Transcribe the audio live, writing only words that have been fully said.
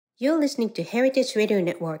You're listening to Heritage Radio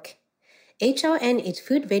Network. HRN is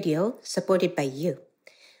food radio supported by you.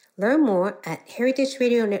 Learn more at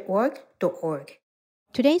heritageradionetwork.org.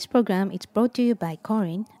 Today's program is brought to you by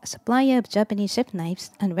Korin, a supplier of Japanese chef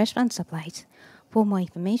knives and restaurant supplies. For more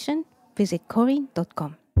information, visit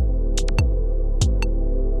korin.com.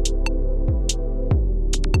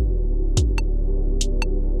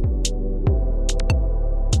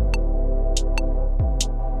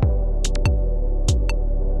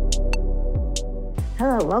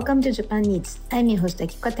 Hello, welcome to Japan Eats. I'm your host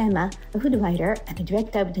Akiko Katayama, a food writer and the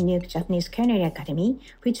director of the New York Japanese Culinary Academy,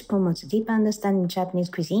 which promotes deep understanding of Japanese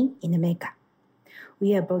cuisine in America.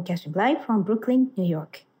 We are broadcasting live from Brooklyn, New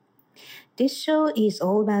York. This show is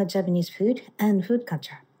all about Japanese food and food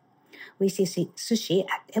culture. We see sushi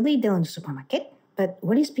at every day in the supermarket, but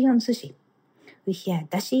what is beyond sushi? We hear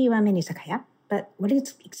dashi ramen izakaya, but what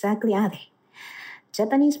exactly are they?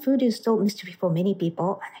 Japanese food is still a mystery for many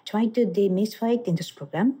people, and I try to demystify it in this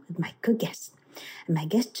program with my good guests. And my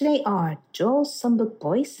guests today are Joel Sunbook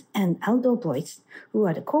Boyce and Aldo Boyce, who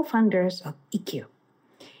are the co-founders of Ikkyu.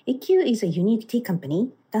 Ikkyu is a unique tea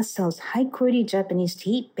company that sells high-quality Japanese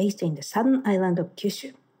tea based in the southern island of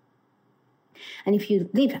Kyushu. And if you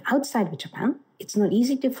live outside of Japan, it's not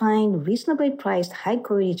easy to find reasonably priced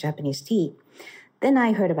high-quality Japanese tea. Then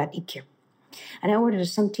I heard about Ikkyu. And I ordered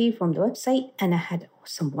some tea from the website, and I had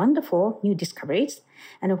some wonderful new discoveries.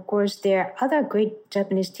 And of course, there are other great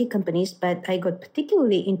Japanese tea companies, but I got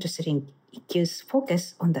particularly interested in Ikkyu's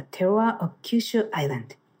focus on the terroir of Kyushu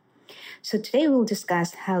Island. So today we'll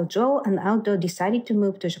discuss how Joel and Aldo decided to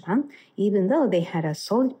move to Japan, even though they had a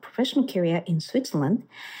solid professional career in Switzerland,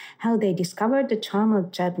 how they discovered the charm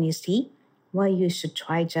of Japanese tea, why you should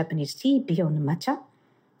try Japanese tea beyond matcha,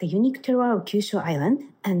 the unique terroir of Kyushu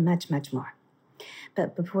Island, and much, much more.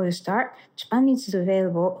 But before we start, Japan Eats is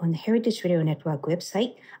available on the Heritage Radio Network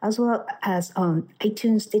website, as well as on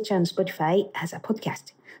iTunes, Stitcher, and Spotify as a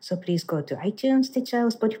podcast. So please go to iTunes, Stitcher, or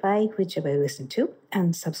Spotify, whichever you listen to,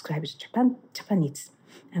 and subscribe to Japan Eats.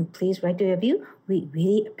 And please write a review. We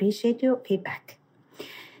really appreciate your feedback.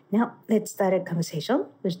 Now, let's start a conversation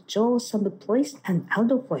with Joel Sunbook Boyce and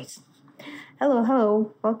Aldo Boyce.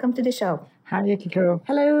 Hello. Welcome to the show. Hi, Akiko.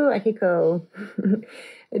 Hello, Akiko.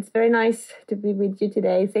 It's very nice to be with you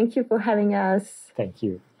today. Thank you for having us. Thank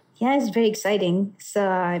you. Yeah, it's very exciting. So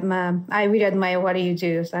I really admire what you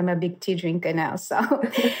do. So I'm a big tea drinker now. So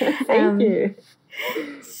Thank you.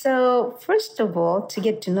 So first of all, to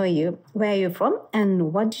get to know you, where are you from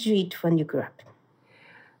and what did you eat when you grew up?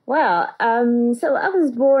 Well, so I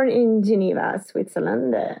was born in Geneva,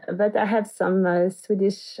 Switzerland, but I have some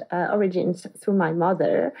Swedish origins through my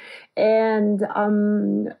mother. And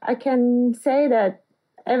I can say that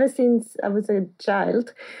ever since I was a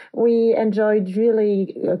child, we enjoyed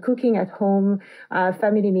really cooking at home,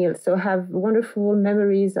 family meals. So I have wonderful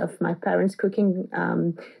memories of my parents cooking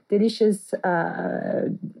delicious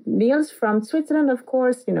meals from Switzerland, of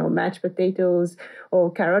course, mashed potatoes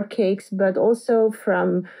or carrot cakes, but also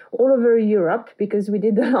from all over Europe, because we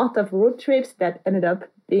did a lot of road trips that ended up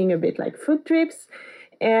being a bit like food trips.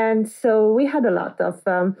 And so we had a lot of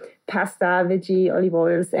pasta, veggie, olive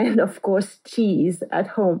oils, and of course, cheese at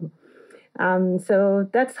home. So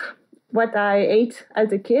that's what I ate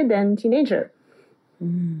as a kid and teenager.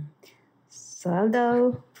 So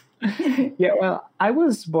Aldo? Yeah, well, I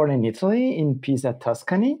was born in Italy, in Pisa,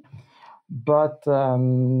 Tuscany. But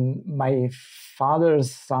my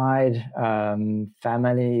father's side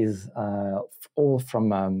family is all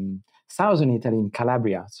from southern Italy, in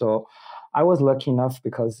Calabria. So I was lucky enough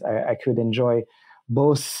because I could enjoy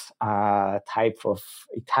both type of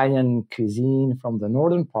Italian cuisine from the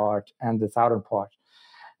northern part and the southern part.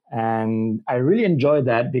 And I really enjoyed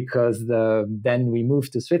that because then we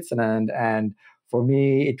moved to Switzerland, and for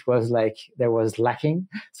me, it was like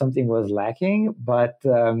something was lacking. But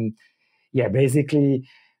basically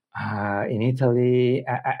in Italy,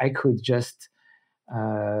 I could just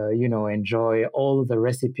enjoy all the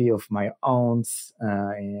recipe of my aunts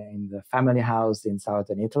in the family house in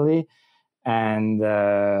southern Italy, and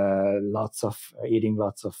eating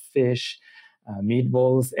lots of fish,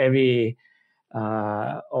 meatballs. Every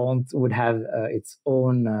aunt would have its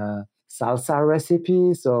own salsa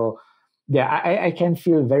recipe. So yeah, I can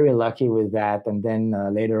feel very lucky with that. And then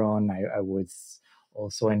later on, I would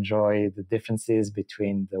also enjoy the differences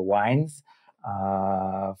between the wines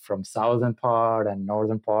from southern part and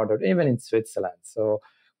northern part, or even in Switzerland. So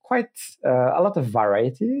quite a lot of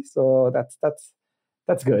variety. So that's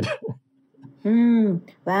good.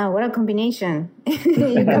 Wow, what a combination.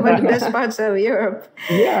 You covered the best parts of Europe.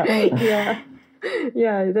 Yeah.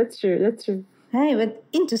 Yeah, that's true. Right, but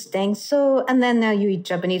interesting. So, and then now you eat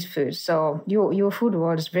Japanese food. So your food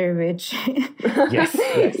world is very rich. Yes,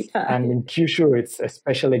 yes. Yeah. And in Kyushu, it's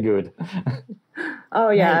especially good. Oh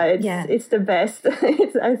yeah, Right, it's yeah. it's the best.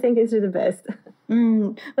 I think it's the best.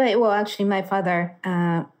 Right. Well, actually, my father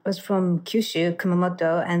was from Kyushu,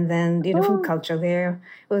 Kumamoto, and then the food Oh, culture there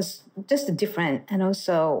was just different. And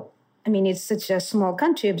also, I mean, it's such a small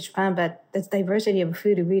country of Japan, but the diversity of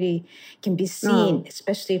food really can be no. seen,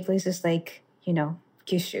 especially places like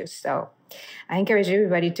Kyushu. So, I encourage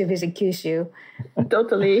everybody to visit Kyushu.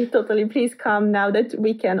 Totally, totally. Please come now that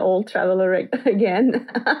we can all travel again.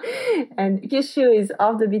 And Kyushu is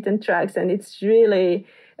off the beaten tracks, and it's really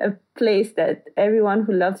a place that everyone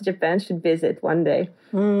who loves Japan should visit one day.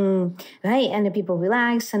 Right, and the people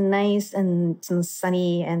relax and nice and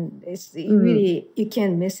sunny, and it's Mm. really you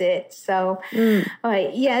can't miss it. So, Mm. all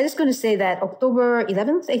right, yeah, I'm just going to say that October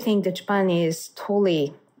 11th, I think that Japan is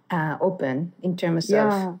totally open in terms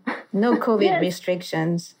of Yeah. no COVID Yes.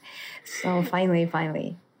 restrictions. So finally,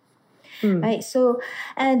 Mm. right. So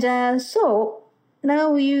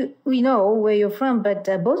now we know where you're from, but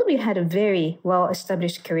both of you had a very well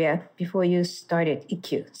established career before you started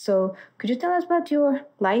EQ. So could you tell us about your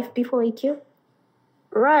life before EQ?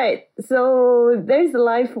 Right. So there's a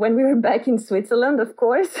life when we were back in Switzerland, of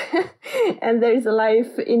course, and there's a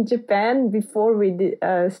life in Japan before we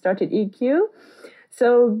started EQ.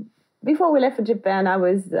 So before we left for Japan, I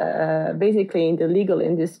was basically in the legal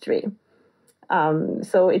industry.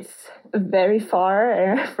 So it's very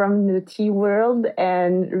far from the tea world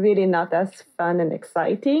and really not as fun and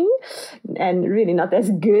exciting and really not as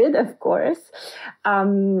good, of course.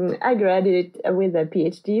 I graduated with a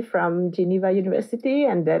PhD from Geneva University,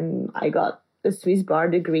 and then I got a Swiss bar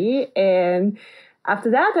degree. And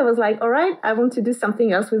after that, I was like, all right, I want to do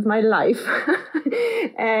something else with my life.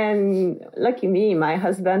 And lucky me, my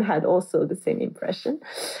husband had also the same impression.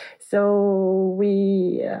 So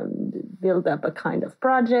we built up a kind of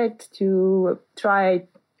project to try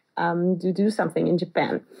to do something in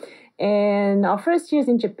Japan. And our first years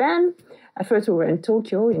in Japan, at first we were in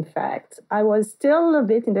Tokyo, in fact. I was still a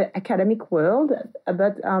bit in the academic world,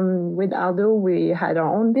 but with Aldo, we had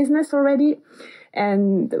our own business already.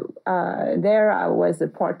 And there I was a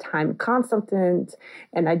part-time consultant,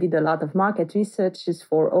 and I did a lot of market researches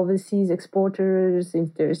for overseas exporters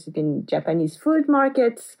interested in Japanese food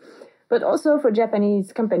markets, but also for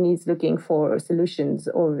Japanese companies looking for solutions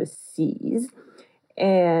overseas.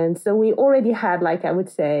 And so we already had, like I would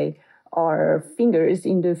say, our fingers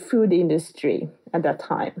in the food industry at that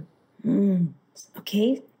time.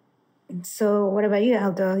 Okay. So what about you,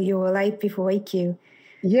 Aldo? Your life before EQ?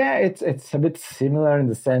 Yeah, it's a bit similar in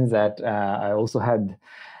the sense that I also had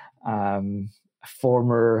a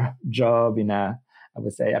former job in I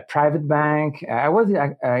would say a private bank. I was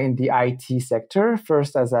in the IT sector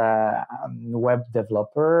first as a web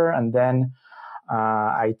developer, and then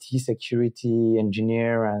IT security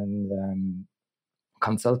engineer and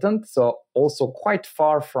consultant. So also quite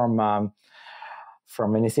far from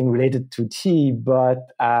anything related to tea,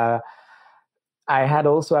 but I had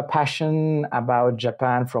also a passion about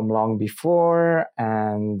Japan from long before,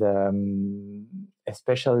 and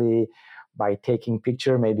especially by taking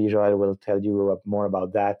picture. Maybe Joel will tell you more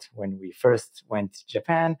about that when we first went to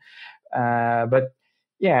Japan. But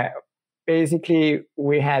yeah, basically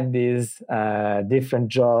we had this different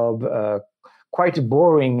job, quite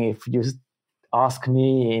boring if you ask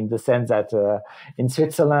me, in the sense that in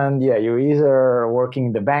Switzerland, yeah, you either working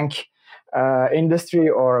in the bank industry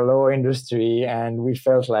or law industry, and we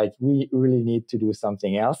felt like we really need to do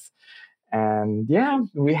something else. And yeah,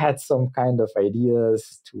 we had some kind of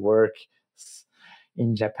ideas to work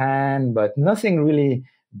in Japan, but nothing really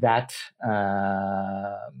that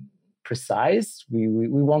precise. We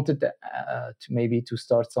wanted to maybe to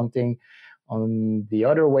start something on the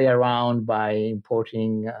other way around by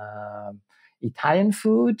importing Italian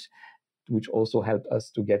food, which also helped us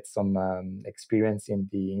to get some experience in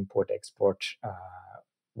the import-export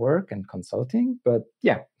work and consulting. But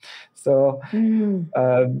yeah, so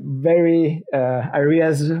very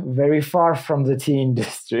areas very far from the tea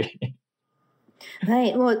industry.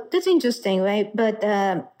 Right. Well, that's interesting, right? But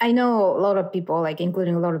I know a lot of people, like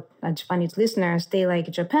including a lot of Japanese listeners, they like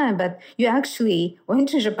Japan, but you actually went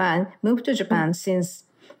to Japan, moved to Japan since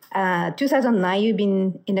 2009. You've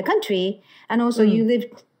been in the country, and also you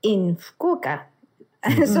lived in Fukuoka.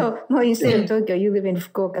 So, well, instead of Tokyo, you live in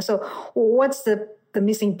Fukuoka. So, what's the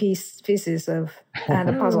missing pieces of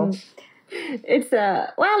the puzzle? It's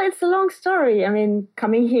a long story. I mean,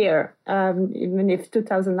 coming here, even if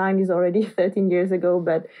 2009 is already 13 years ago,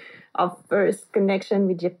 but Our first connection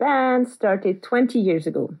with Japan started 20 years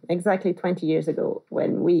ago, exactly 20 years ago,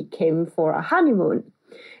 when we came for a honeymoon.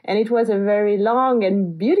 And it was a very long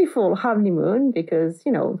and beautiful honeymoon because,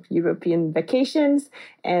 European vacations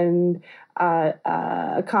and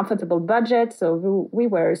a comfortable budget. So we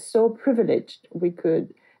were so privileged. We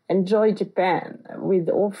could enjoy Japan with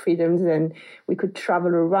all freedoms and we could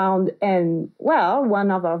travel around. And, well,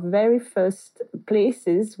 one of our very first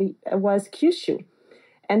places was Kyushu.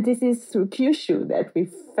 And this is through Kyushu that we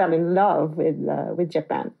fell in love with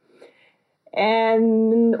Japan.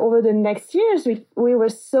 And over the next years, we were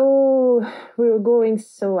going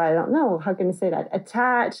so, I don't know, how can I say that,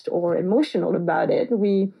 attached or emotional about it.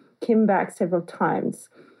 We came back several times.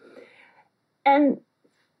 And,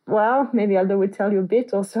 well, maybe Aldo will tell you a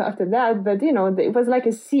bit also after that, but, it was like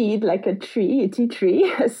a seed, like a tree, a tea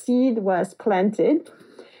tree. A seed was planted.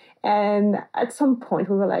 And at some point,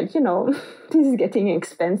 we were like, this is getting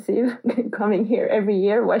expensive, coming here every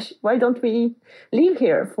year. Why don't we live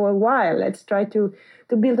here for a while? Let's try to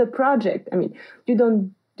build a project. I mean, you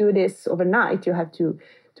don't do this overnight. You have to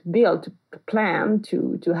build, to plan,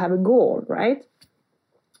 to have a goal, right?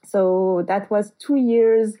 So that was 2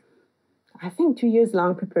 years, I think 2 years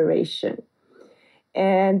long preparation.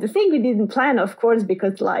 And the thing we didn't plan, of course,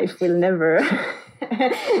 because life will never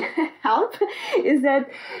help, is that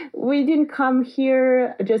we didn't come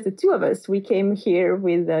here, just the two of us. We came here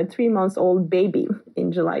with a 3-month-old baby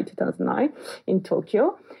in July 2009 in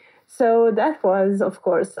Tokyo. So that was, of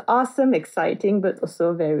course, awesome, exciting, but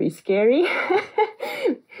also very scary.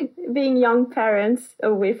 Being young parents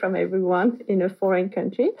away from everyone in a foreign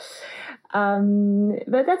country.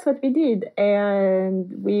 But that's what we did.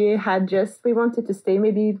 And we wanted to stay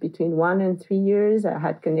maybe between 1 and 3 years. I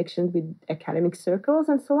had connections with academic circles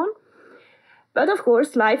and so on. But of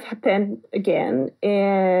course, life happened again.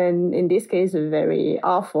 And in this case, a very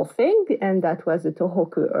awful thing. And that was the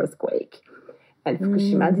Tohoku earthquake and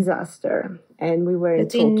Fukushima disaster. And we were in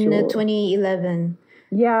Tokyo. In 2011.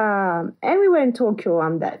 Yeah. And we were in Tokyo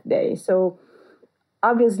on that day. So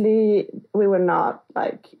obviously, we were not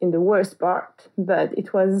like in the worst part, but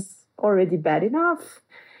it was already bad enough.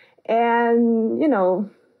 And,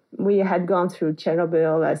 we had gone through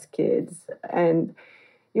Chernobyl as kids, and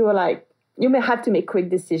you were like, you may have to make quick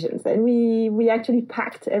decisions. And we actually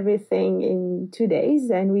packed everything in 2 days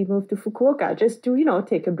and we moved to Fukuoka just to,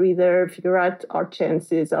 take a breather, figure out our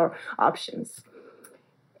chances, our options.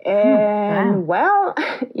 And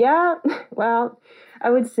I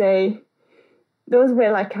would say those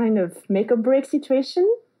were like kind of make or break situation.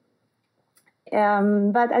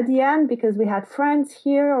 But at the end, because we had friends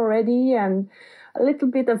here already and a little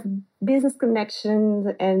bit of business connections,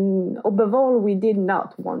 and above all, we did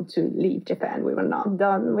not want to leave Japan. We were not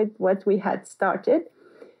done with what we had started.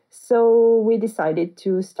 So we decided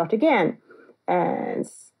to start again and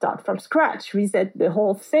start from scratch, reset the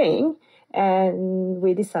whole thing. And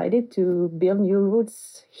we decided to build new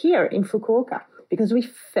roots here in Fukuoka because we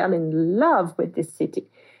fell in love with this city.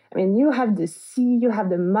 I mean, you have the sea, you have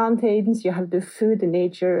the mountains, you have the food, the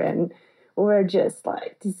nature, and we're just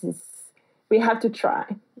like, we have to try.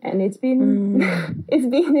 And it's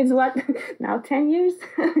what, now 10 years,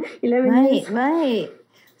 11 years? Right.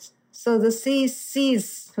 So the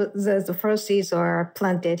seeds, the first seeds are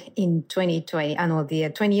planted in 2020,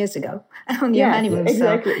 20 years ago on your honeymoon.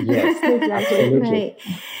 Exactly. So. Yes, exactly. Right.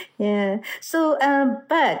 Yeah. So,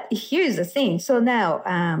 but here's the thing. So now,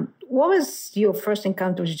 what was your first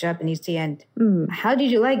encounter with Japanese tea, and how did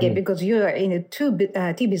you like it? Because you are in a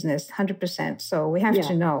tea business, 100%. So we have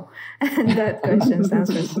to know that question's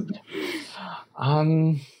answers.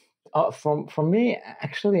 For me,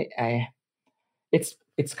 actually,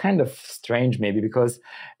 it's kind of strange maybe because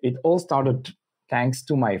it all started thanks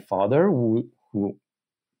to my father, who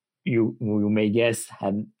you may guess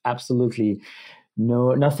had absolutely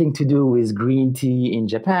nothing to do with green tea in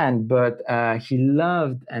Japan, but he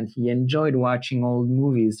loved and he enjoyed watching old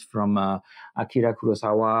movies from Akira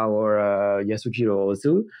Kurosawa or Yasujiro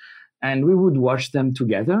Ozu. And we would watch them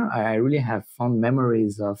together. I really have fond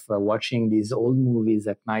memories of watching these old movies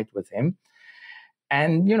at night with him.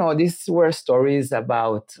 And, these were stories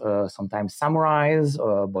about sometimes samurais,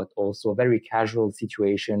 but also a very casual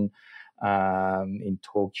situation in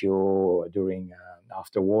Tokyo during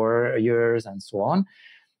after war years and so on.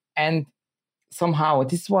 And somehow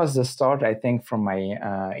this was the start, I think, from my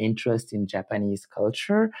interest in Japanese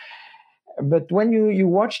culture. But when you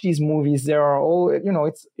watch these movies, they are all,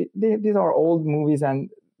 these are old movies and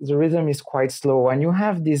the rhythm is quite slow and you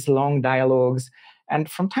have these long dialogues. And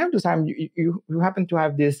from time to time, you happen to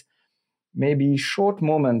have these maybe short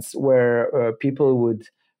moments where people would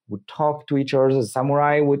would talk to each other. The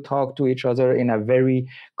samurai would talk to each other in a very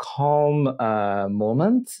calm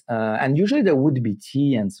moment. And usually there would be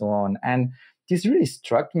tea and so on. And this really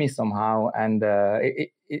struck me somehow. And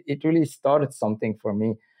it really started something for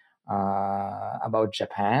me about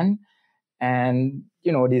Japan. And,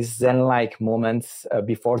 these Zen-like moments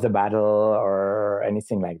before the battle or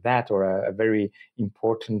anything like that, or a very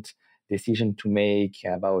important decision to make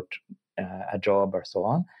about a job or so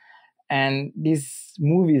on. And these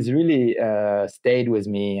movies really stayed with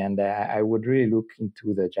me, and I would really look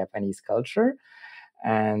into the Japanese culture.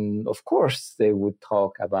 And of course, they would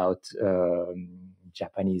talk about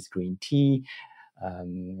Japanese green tea,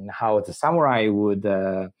 how the samurai would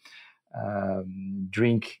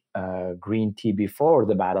drink green tea before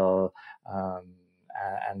the battle,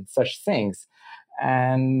 and such things.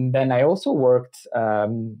 And then I also worked,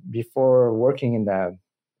 before working in the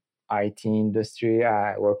IT industry,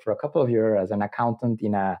 I worked for a couple of years as an accountant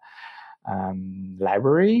in a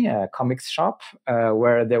library, a comics shop,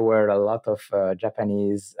 where there were a lot of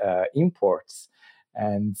Japanese imports.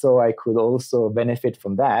 And so I could also benefit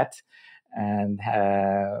from that and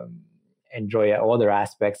enjoy other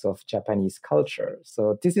aspects of Japanese culture.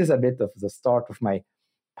 So this is a bit of the start of my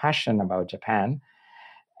passion about Japan.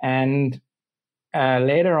 And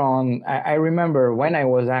later on, I remember when I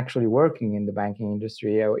was actually working in the banking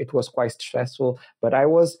industry, it was quite stressful, but I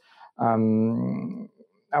was, our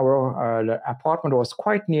apartment was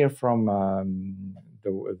quite near from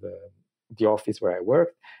the office where I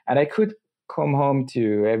worked, and I could come home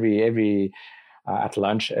to every at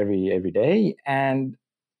lunch every day, and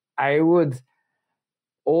I would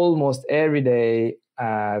almost every day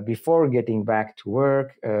before getting back to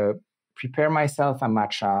work prepare myself a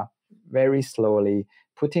matcha very slowly,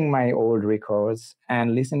 putting my old records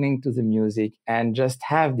and listening to the music, and just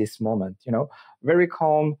have this moment, very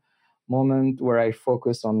calm moment where I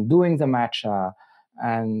focus on doing the matcha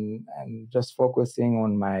and just focusing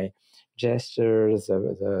on my gestures,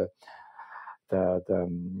 the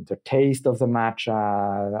taste of the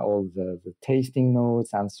matcha, all the tasting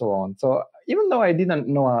notes, and so on. So even though I didn't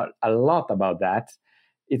know a lot about that,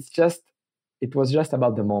 it was just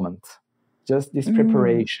about the moment, just this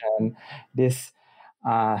preparation, this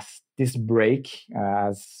break,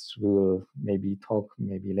 as we will maybe talk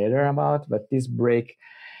later about, but this break,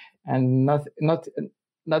 and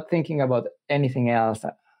not thinking about anything else,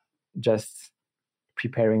 just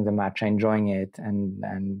preparing the matcha, enjoying it,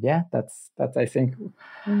 and yeah, that's I think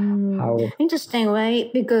how interesting,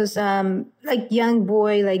 right? Because like young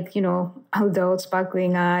boy, like adult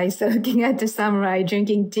sparkling eyes, looking at the samurai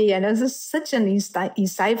drinking tea, and this is such an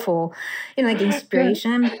insightful, like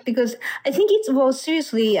inspiration. Because I think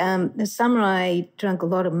seriously, the samurai drank a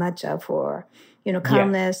lot of matcha for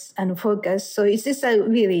calmness and focus. So it's just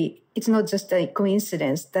it's not just a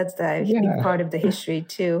coincidence. That's the big part of the history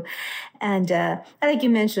too. And like you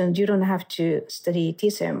mentioned, you don't have to study tea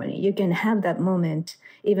ceremony. You can have that moment.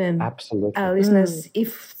 Even absolutely, listeners,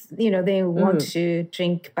 if they want to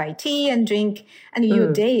drink by tea and drink, and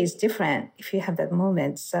your day is different if you have that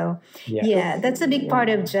moment. So that's a big part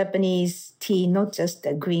of Japanese tea, not just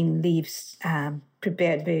the green leaves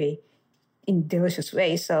prepared very in delicious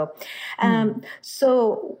way. So,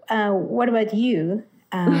 what about you,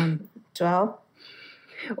 Joel?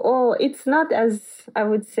 Oh, it's not as, I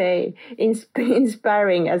would say,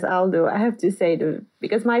 inspiring as Aldo, I have to say,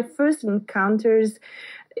 because my first encounters,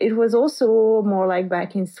 it was also more like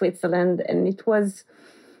back in Switzerland, and it was,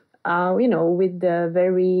 with the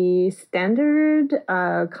very standard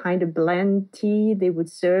kind of blend tea they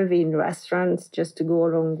would serve in restaurants just to go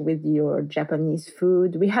along with your Japanese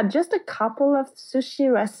food. We had just a couple of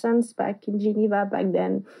sushi restaurants back in Geneva back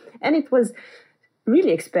then, and it was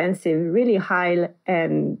really expensive, really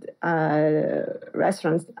high-end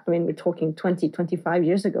restaurants. I mean, we're talking 20, 25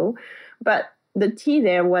 years ago. But the tea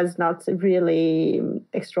there was not really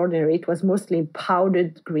extraordinary. It was mostly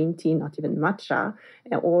powdered green tea, not even matcha,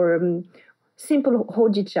 or simple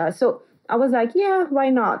hojicha. So I was like, yeah,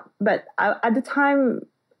 why not? But at the time,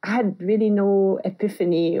 I had really no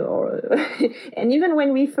epiphany. And even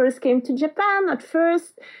when we first came to Japan, at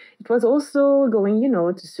first, it was also going, to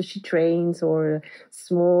sushi trains or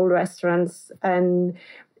small restaurants. And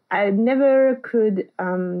I never could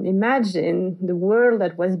imagine the world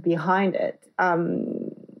that was behind it,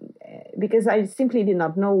 because I simply did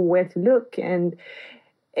not know where to look. And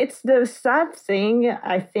it's the sad thing,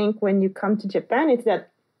 I think, when you come to Japan, it's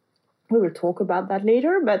that We will talk about that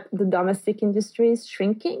later, but the domestic industry is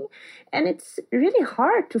shrinking, and it's really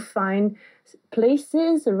hard to find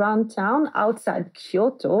places around town outside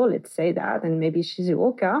Kyoto, let's say that, and maybe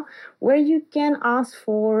Shizuoka, where you can ask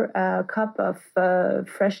for a cup of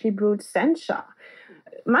freshly brewed sencha.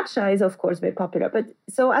 Matcha is, of course, very popular. But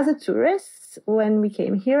so as a tourist, when we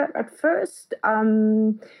came here at first,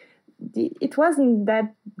 it wasn't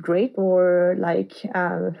that great or like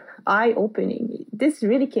eye-opening. This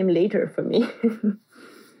really came later for me.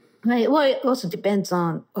 Right. Well, it also depends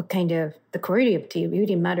on what kind of the quality of tea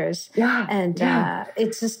really matters. Yeah. And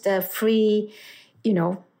it's just a free,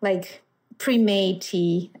 like pre-made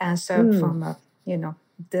tea served from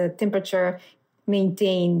the temperature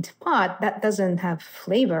maintained pot that doesn't have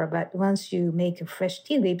flavor. But once you make a fresh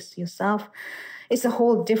tea leaves yourself, it's a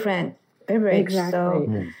whole different beverage. Exactly.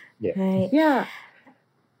 So, Yeah. right. Yeah.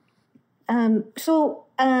 So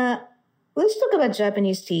let's talk about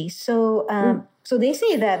Japanese tea. So so they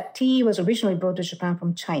say that tea was originally brought to Japan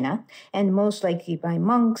from China, and most likely by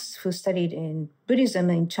monks who studied in Buddhism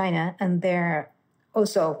in China, and they're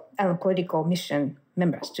also political mission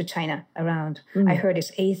members to China around, I heard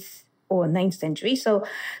it's 8th or 9th century. So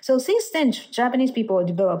since then, Japanese people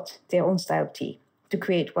developed their own style of tea to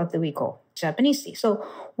create what we call Japanese tea. So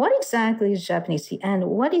what exactly is Japanese tea, and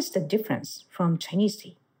what is the difference from Chinese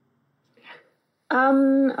tea?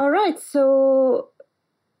 All right. So,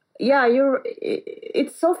 yeah,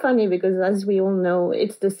 it's so funny because as we all know,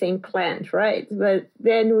 it's the same plant, right? But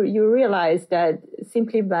then you realize that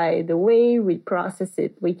simply by the way we process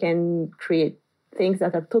it, we can create things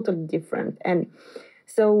that are totally different. And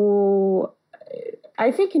so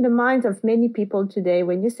I think in the minds of many people today,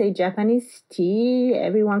 when you say Japanese tea,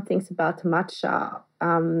 everyone thinks about matcha.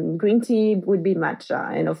 Green tea would be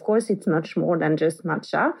matcha. And of course, it's much more than just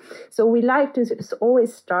matcha. So we like to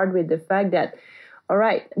always start with the fact that, all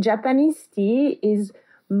right, Japanese tea is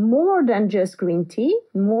more than just green tea,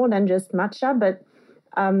 more than just matcha. But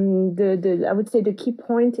I would say the key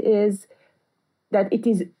point is that it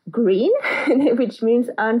is green, which means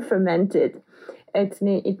unfermented.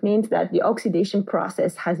 It means that the oxidation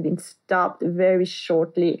process has been stopped very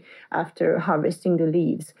shortly after harvesting the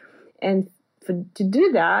leaves. And to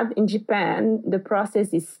do that, in Japan, the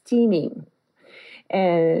process is steaming.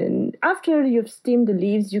 And after you've steamed the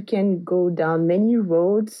leaves, you can go down many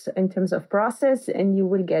roads in terms of process, and you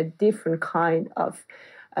will get different kind of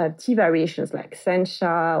tea variations like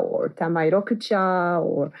sencha or tamairokucha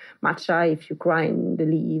or matcha if you grind the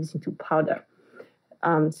leaves into powder.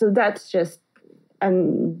 So that's just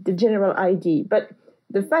the general idea. But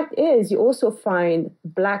the fact is, you also find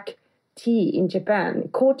black tea in Japan,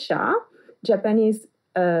 kocha, Japanese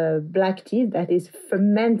black tea that is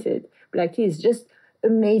fermented. Black tea is just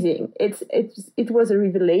amazing. It was a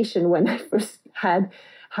revelation when I first had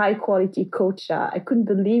high quality kocha. I couldn't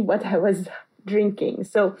believe what I was drinking.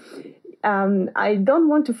 So I don't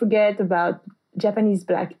want to forget about Japanese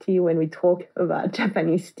black tea when we talk about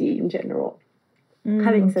Japanese tea in general.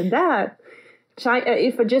 Having said that,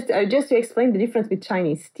 just to explain the difference with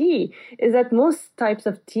Chinese tea, is that most types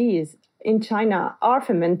of teas in China are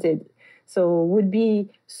fermented, so would be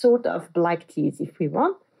sort of black teas if we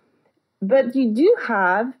want. But you do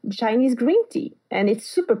have Chinese green tea, and it's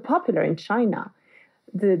super popular in China.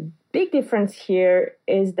 The big difference here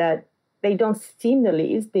is that they don't steam the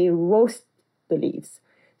leaves, they roast the leaves.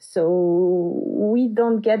 So we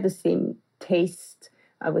don't get the same taste,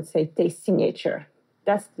 I would say, taste signature.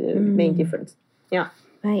 That's the main difference. Yeah.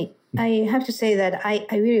 Right. I have to say that I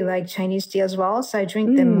really like Chinese tea as well, so I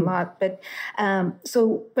drink them a lot. But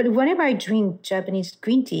whenever I drink Japanese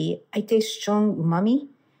green tea, I taste strong umami,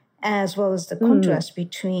 as well as the contrast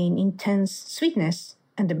between intense sweetness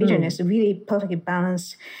and the bitterness, really perfectly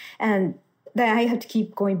balanced. And then I have to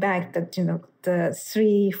keep going back that the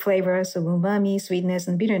three flavors of umami, sweetness,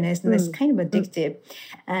 and bitterness, and that's kind of addictive.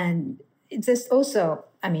 And it's just also,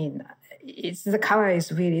 the color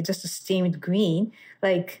is really just a steamed green,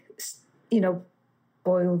 like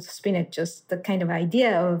boiled spinach. Just the kind of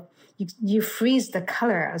idea of you freeze the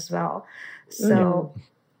color as well, so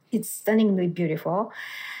it's stunningly beautiful.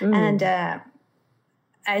 And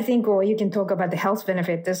I think, you can talk about the health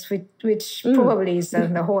benefit, which probably is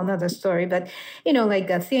a whole another story. But like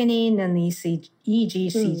theanine and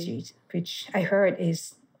EGCG, which I heard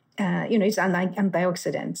is it's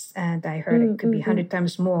antioxidants, and I heard it could be 100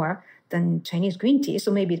 times more than Chinese green tea.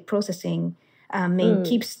 So maybe processing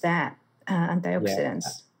keeps that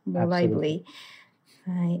antioxidants more lively.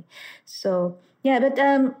 Right. So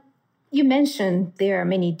but you mentioned there are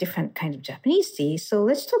many different kinds of Japanese tea. So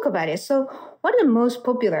let's talk about it. So what are the most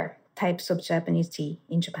popular types of Japanese tea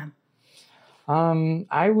in Japan?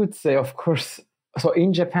 I would say, of course, so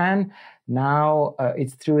in Japan now,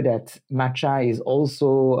 it's true that matcha is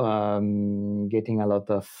also getting a lot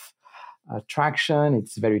of traction.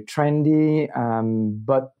 It's very trendy.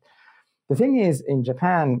 But the thing is, in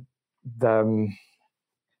Japan, the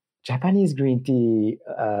Japanese green tea,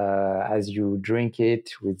 as you drink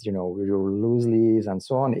it with, with your loose leaves and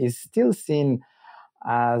so on, is still seen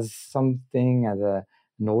as something as an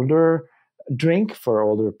older drink for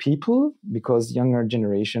older people, because younger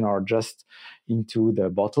generation are just into the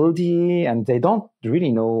bottled tea and they don't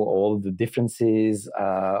really know all the differences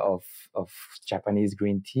of Japanese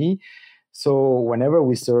green tea. So whenever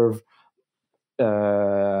we serve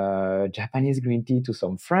Japanese green tea to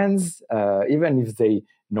some friends, even if they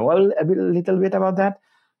know a little bit about that,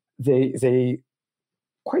 they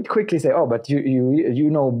quite quickly say, "Oh, but you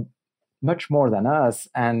know much more than us,"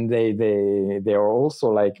 and they are also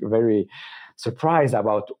like very surprised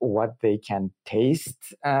about what they can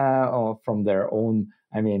taste from their own.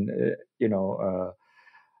 I mean,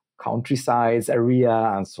 countrysides, area,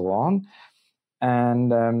 and so on.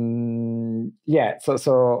 And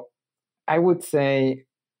so I would say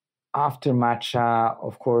after matcha,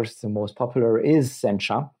 of course, the most popular is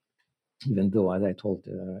sencha, even though, as I told,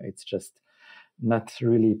 it's just not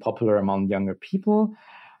really popular among younger people.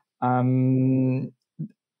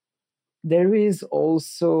 There is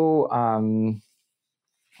also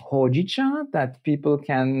hojicha that people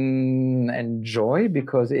can enjoy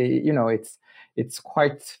because it's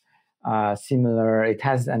quite similar. It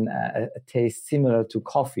has a taste similar to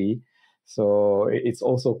coffee, so it's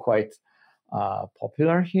also quite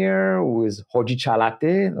popular here with hojicha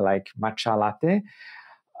latte, like matcha latte.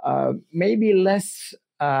 Maybe less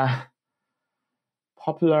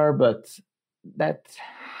popular, but that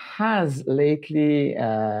has lately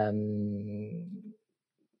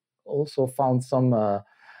also found some, I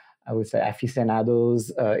would say,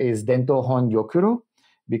 aficionados, is Dento Hon Gyokuro,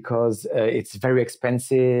 because it's very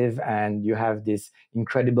expensive and you have this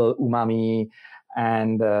incredible umami,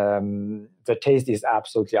 and the taste is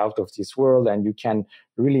absolutely out of this world, and you can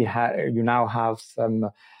really you now have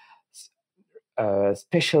some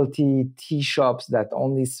specialty tea shops that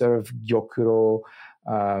only serve gyokuro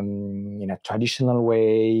in a traditional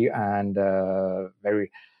way, and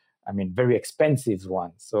very expensive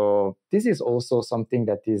one. So this is also something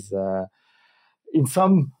that is in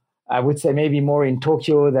some, I would say, maybe more in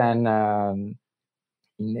Tokyo than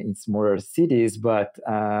in smaller cities. But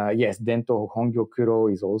yes, Dento Hongyokuro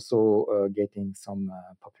is also getting some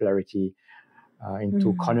popularity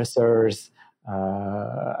into connoisseurs.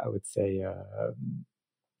 I would say,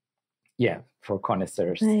 for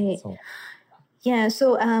connoisseurs. Right. So. Yeah,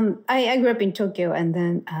 so I grew up in Tokyo, and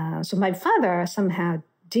then so my father somehow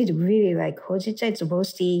did really like hojicha. It's a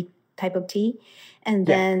roasty type of tea, and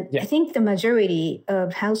then I think the majority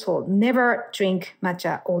of household never drink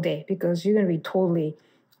matcha all day because you're gonna be totally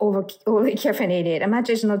overly caffeinated. And matcha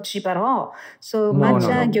is not cheap at all. So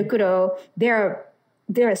matcha, gyokuro, they're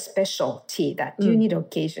a special tea that you need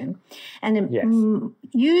occasion. And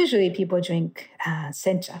usually people drink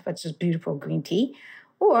sencha, which is beautiful green tea.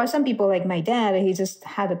 Or some people like my dad, he just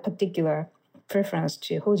had a particular preference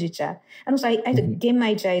to hojicha. And also I think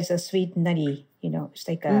genmaicha is a sweet nutty, it's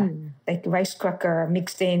like a like rice cracker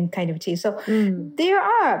mixed in kind of tea. So there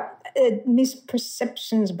are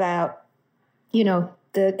misperceptions about,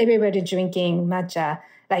 everybody drinking matcha,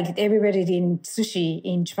 like everybody eating sushi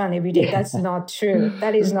in Japan every day. That's not true.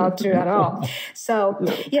 That is not true at all. So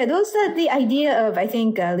those are the idea of, I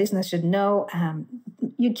think listeners should know,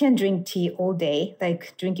 you can drink tea all day,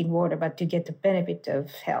 like drinking water, but you get the benefit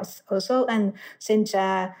of health also. And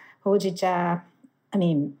sencha, hojicha,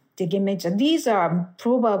 the genmaicha, these are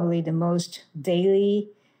probably the most daily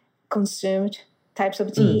consumed types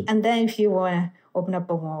of tea. And then if you want to open up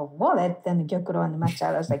a more wallet, then gyokuro and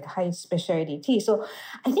matcha is like high specialty tea. So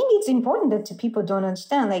I think it's important that people don't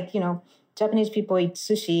understand, like, Japanese people eat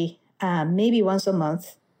sushi maybe once a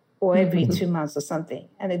month or every 2 months or something.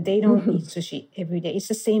 And they don't eat sushi every day. It's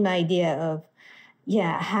the same idea of,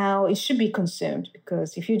 how it should be consumed.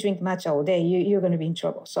 Because if you drink matcha all day, you're going to be in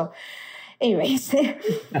trouble. So anyways,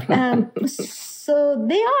 so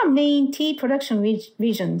there are main tea production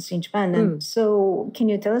regions in Japan. And so can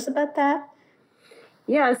you tell us about that?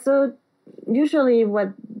 Yeah, so usually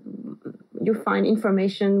what you find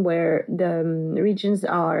information where the regions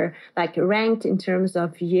are like ranked in terms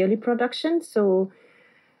of yearly production. So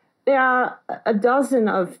there are a dozen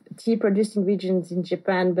of tea producing regions in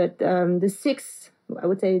Japan, but the six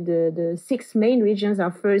main regions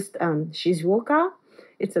are first Shizuoka.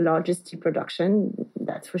 It's the largest tea production,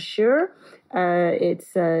 that's for sure.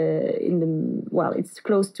 It's it's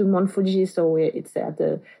close to Mount Fuji, so it's at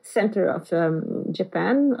the center of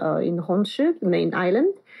Japan, in Honshu, the main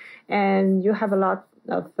island, and you have a lot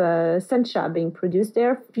of sencha being produced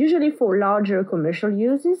there, usually for larger commercial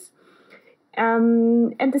uses.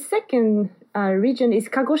 And the second region is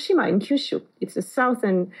Kagoshima in Kyushu. It's the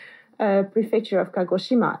southern prefecture of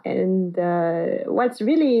Kagoshima. And what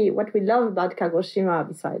we love about Kagoshima,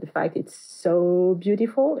 besides the fact it's so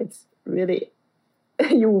beautiful, it's really,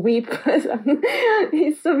 you weep.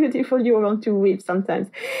 It's so beautiful, you want to weep sometimes.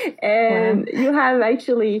 And you have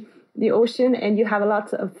actually the ocean, and you have a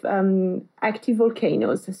lot of active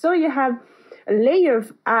volcanoes. So you have a layer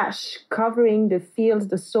of ash covering the fields,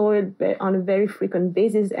 the soil on a very frequent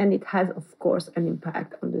basis, and it has, of course, an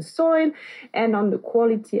impact on the soil and on the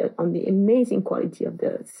quality, on the amazing quality of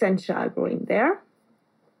the sencha growing there.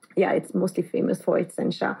 Yeah, it's mostly famous for its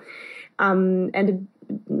sencha. And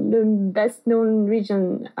the best-known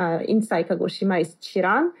region inside Kagoshima is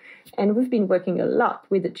Chiran, and we've been working a lot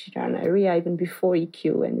with the Chiran area even before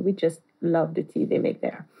EQ, and we just love the tea they make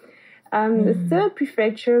there. The third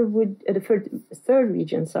prefecture third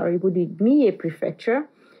region would be Mie Prefecture,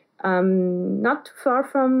 not too far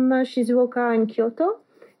from Shizuoka and Kyoto,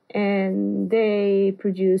 and they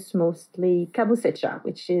produce mostly kabusecha,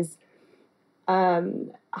 which is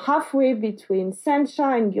halfway between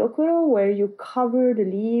sencha and gyokuro, where you cover the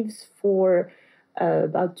leaves for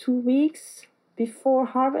about 2 weeks before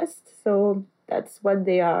harvest. So that's what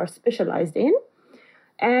they are specialized in.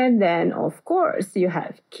 And then, of course, you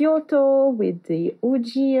have Kyoto with the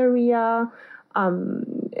Uji area.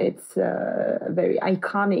 It's a very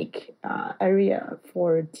iconic area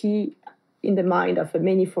for tea in the mind of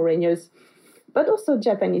many foreigners, but also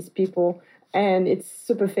Japanese people. And it's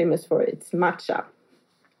super famous for its matcha.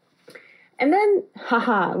 And then,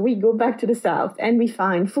 we go back to the south and we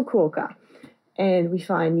find Fukuoka. And we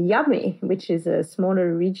find Yame, which is a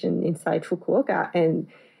smaller region inside Fukuoka. And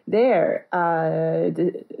there,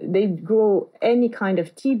 they grow any kind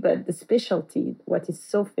of tea, but the specialty, what is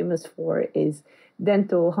so famous for, is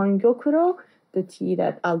Dento Hongyokuro, the tea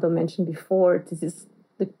that Aldo mentioned before. This is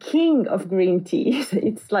the king of green tea.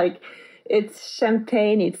 It's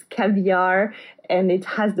champagne, it's caviar, and it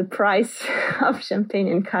has the price of champagne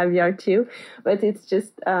and caviar too. But it's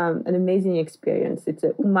just an amazing experience. It's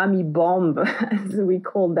an umami bomb, as we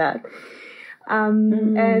call that.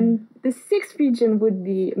 And the sixth region would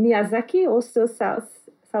be Miyazaki, also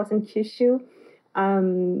southern Kyushu.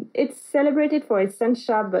 It's celebrated for its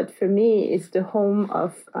sencha, but for me, it's the home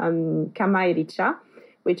of Kamairicha,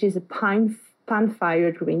 which is a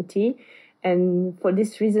pan-fired green tea. And for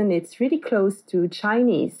this reason, it's really close to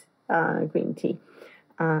Chinese green tea.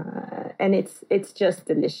 And it's just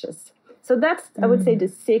delicious. So that's, I would say, the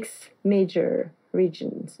 6 major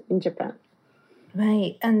regions in Japan.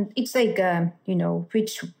 Right. And it's like,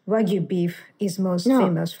 which Wagyu beef is most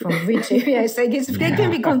famous from which area. It's like, it can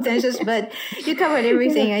be contentious, but you covered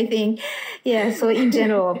everything, I think. Yeah, so in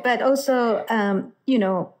general. But also,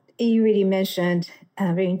 you really mentioned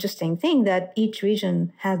a very interesting thing that each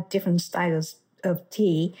region has different styles of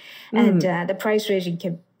tea. And the price range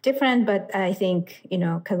can different, but I think,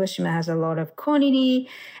 Kagoshima has a lot of quantity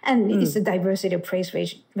and it's a diversity of price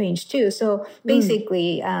range too. So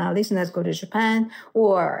basically, listeners go to Japan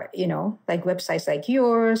or, like websites like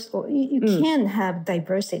yours, or you can have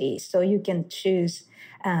diversity. So you can choose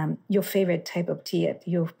your favorite type of tea at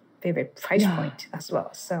your favorite price point as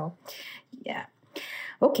well. So, yeah.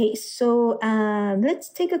 Okay, so let's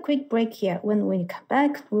take a quick break here. When we come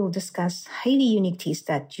back, we'll discuss highly unique teas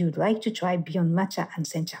that you'd like to try beyond matcha and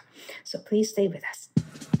sencha. So please stay with us.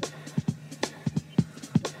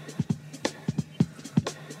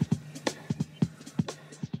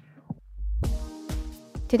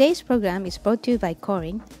 Today's program is brought to you by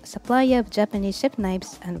Korin, a supplier of Japanese chef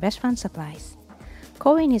knives and restaurant supplies.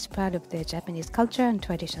 Korin is proud of their Japanese culture and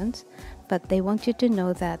traditions, but they want you to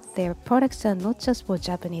know that their products are not just for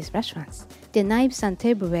Japanese restaurants. Their knives and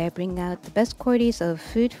tableware bring out the best qualities of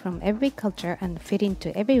food from every culture and fit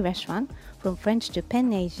into every restaurant, from French to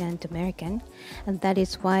Pan-Asian to American, and that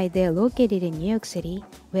is why they are located in New York City,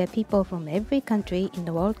 where people from every country in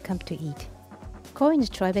the world come to eat. Korin's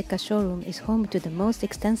Tribeca showroom is home to the most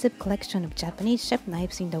extensive collection of Japanese chef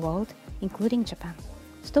knives in the world, including Japan.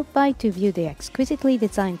 Stop by to view their exquisitely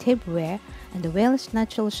designed tableware and the Welsh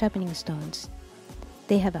natural sharpening stones.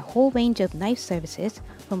 They have a whole range of knife services,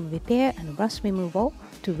 from repair and rust removal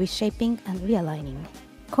to reshaping and realigning.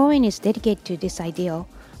 Korin is dedicated to this ideal,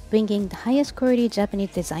 bringing the highest quality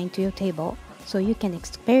Japanese design to your table, so you can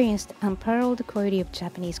experience the unparalleled quality of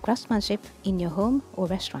Japanese craftsmanship in your home or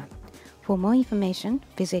restaurant. For more information,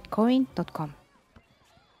 visit korin.com.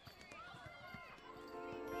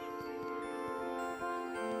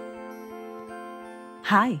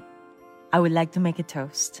 Hi, I would like to make a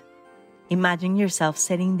toast. Imagine yourself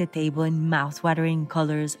setting the table in mouth-watering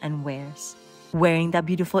colors and wares, wearing that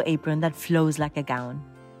beautiful apron that flows like a gown,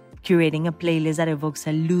 curating a playlist that evokes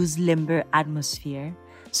a loose, limber atmosphere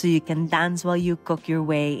so you can dance while you cook your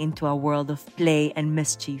way into a world of play and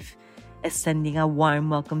mischief, extending a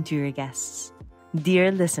warm welcome to your guests.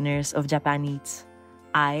 Dear listeners of Japan Eats,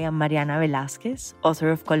 I am Mariana Velasquez,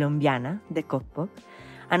 author of Colombiana, the cookbook,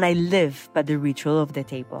 and I live by the ritual of the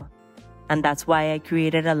table. And that's why I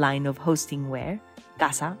created a line of hosting wear,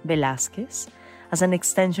 Casa Velasquez, as an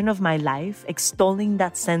extension of my life, extolling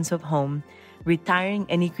that sense of home, retiring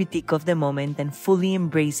any critique of the moment, and fully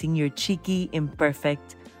embracing your cheeky,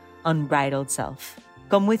 imperfect, unbridled self.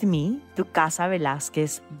 Come with me to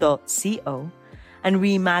casavelasquez.co and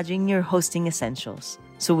reimagine your hosting essentials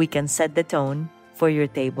so we can set the tone for your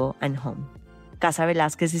table and home. Casa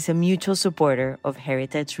Velasquez is a mutual supporter of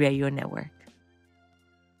Heritage Radio Network.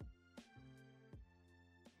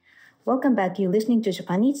 Welcome back. You're listening to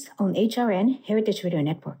Japan Eats on HRN Heritage Radio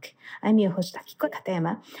Network. I'm your host, Akiko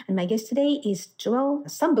Katayama, and my guest today is Joel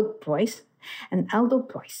Sambuk-Preuss and Aldo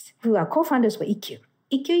Preuss, who are co-founders of Ikkyu.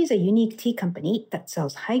 Ikkyu is a unique tea company that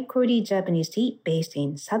sells high-quality Japanese tea based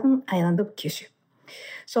in southern island of Kyushu.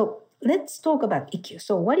 So let's talk about Ikkyu.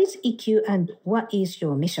 So what is Ikkyu and what is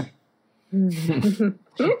your mission?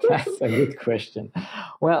 That's a good question.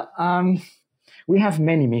 Well, we have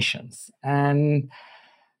many missions and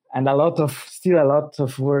still a lot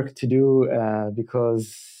of work to do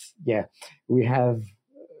because we have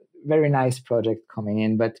very nice project coming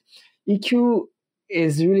in. But Ikkyu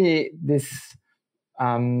is really this,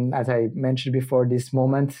 as I mentioned before, this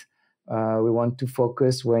moment we want to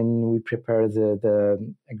focus when we prepare the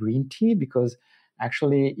green tea, because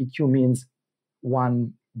actually Ikkyu means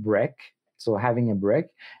one break. So having a break.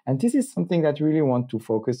 And this is something that we really want to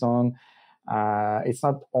focus on. It's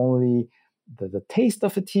not only the taste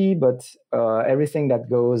of a tea, but everything that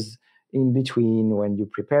goes in between when you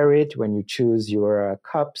prepare it, when you choose your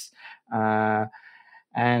cups,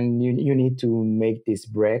 and you need to make this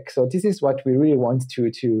break. So this is what we really want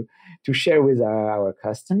to share with our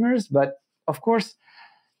customers. But of course,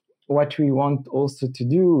 what we want also to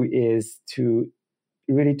do is to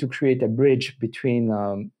create a bridge between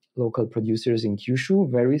local producers in Kyushu,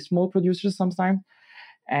 very small producers sometimes,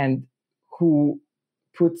 and who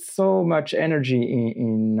put so much energy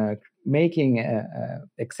in making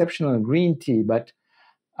exceptional green tea, but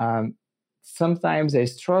sometimes they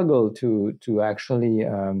struggle to actually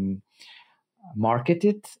market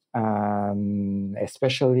it,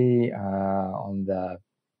 especially on the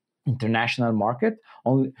international market.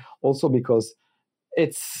 Also because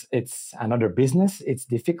it's another business. It's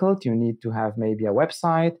difficult. You need to have maybe a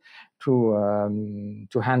website to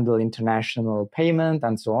handle international payment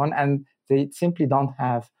and so on, and they simply don't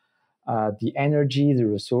have the energy, the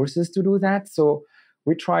resources to do that. So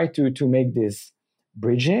we try to make this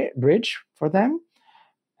bridge for them,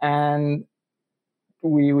 and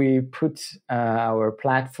we put our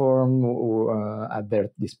platform at their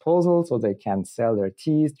disposal so they can sell their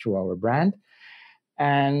teas through our brand.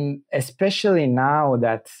 And especially now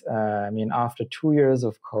that, after 2 years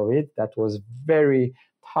of COVID, that was very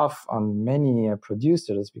tough on many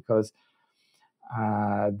producers, because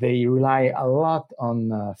they rely a lot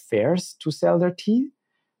on fairs to sell their tea.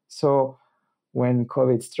 So when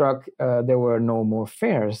COVID struck, there were no more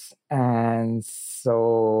fairs. And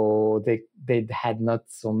so they had not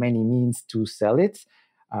so many means to sell it.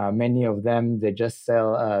 Many of them, they just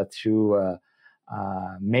sell through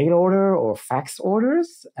mail order or fax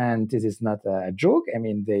orders, and this is not a joke.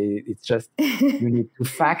 It's just you need to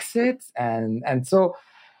fax it, and so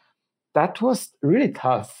that was really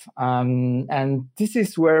tough. And this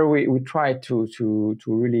is where we try to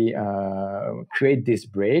really create this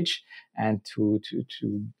bridge, and to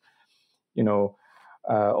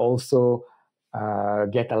also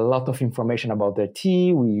get a lot of information about their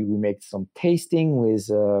tea. We make some tasting with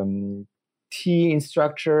tea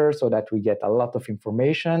instructor so that we get a lot of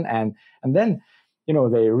information, and then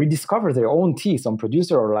they rediscover their own tea. Some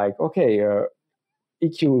producer are like, okay,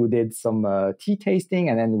 Ikkyu did some tea tasting,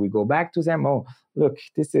 and then we go back to them. Oh, look,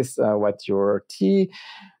 this is what your tea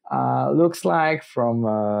looks like from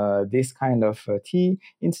this kind of tea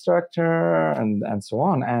instructor, and so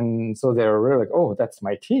on. And so they're really like, oh, that's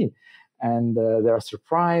my tea, and they're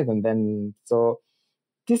surprised. And then so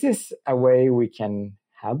this is a way we can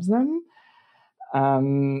help them.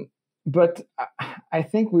 But I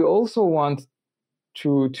think we also want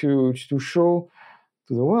to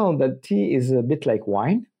to the world that tea is a bit like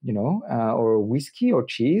wine, or whiskey or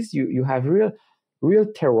cheese. You have real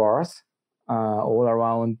terroirs all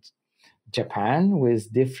around Japan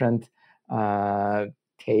with different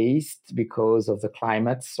taste because of the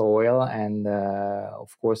climate, soil, and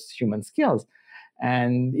of course human skills,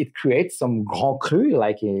 and it creates some grand cru,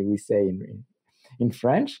 like we say in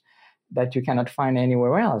French, that you cannot find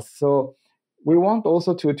anywhere else. So we want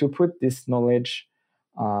also to put this knowledge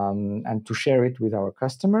and to share it with our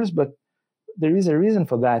customers. But there is a reason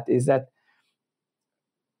for that, is that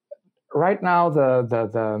right now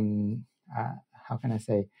the how can I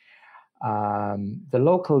say, the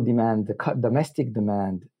local demand, the domestic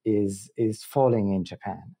demand is falling in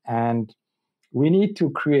Japan, and we need to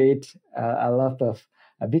create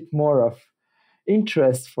a bit more of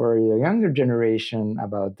interest for the younger generation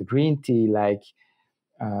about the green tea, like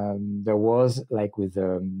there was like with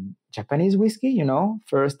Japanese whiskey.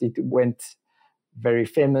 First it went very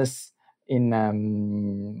famous in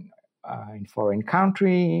foreign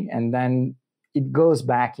country, and then it goes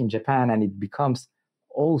back in Japan and it becomes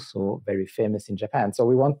also very famous in Japan. So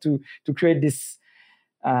we want to create this,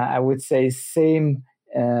 I would say, same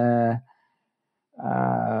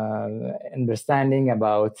understanding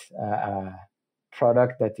about a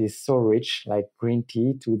product that is so rich like green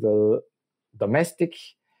tea to the domestic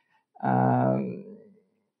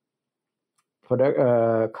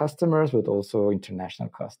customers, but also international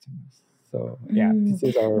customers. So this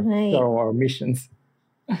is our missions.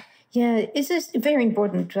 Yeah, it's just very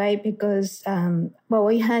important, right? Because,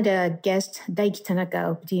 we had a guest, Daiki Tanaka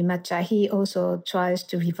of the Matcha. He also tries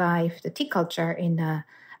to revive the tea culture in a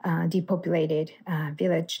depopulated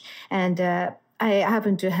village. And I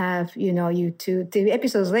happen to have, you two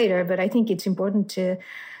episodes later, but I think it's important to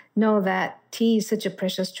know that tea is such a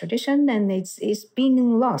precious tradition and it's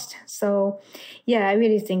being lost. So, I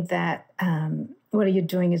really think that what you're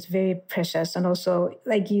doing is very precious. And also,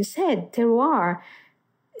 like you said, terroir,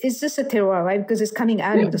 it's just a terroir, right? Because it's coming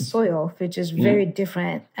out of the soil, which is very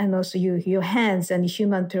different. And also your hands and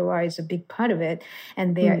human terroir is a big part of it.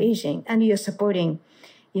 And they are aging. And you're supporting,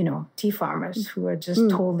 tea farmers who are just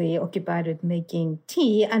totally occupied with making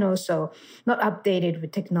tea and also not updated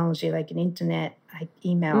with technology like an internet, like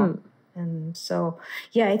email. And so,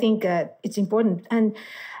 I think it's important. And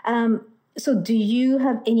so do you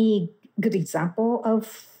have any good example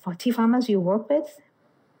of tea farmers you work with?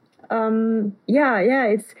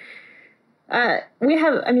 It's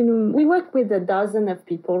we work with a dozen of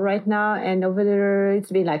people right now, and over there it's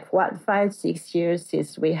been like 5-6 years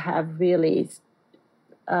since we have really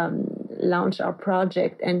launched our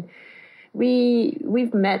project, and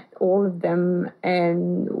we've met all of them,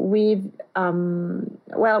 and we've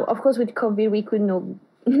of course with COVID we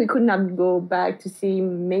could not go back to see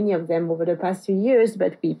many of them over the past 2 years,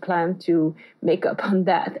 but we plan to make up on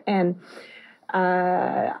that. And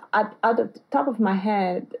out of the top of my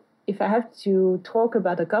head, if I have to talk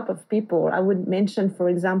about a couple of people, I would mention, for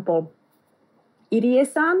example,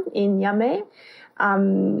 Irie-san in Yame.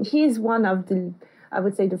 He is one of the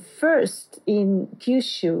first in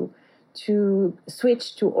Kyushu to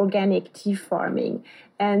switch to organic tea farming.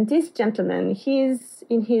 And this gentleman, he's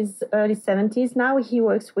in his early 70s now. He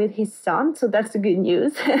works with his son, so that's the good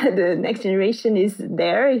news. The next generation is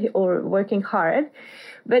there or working hard.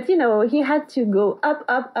 But, he had to go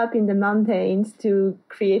up in the mountains to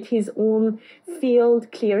create his own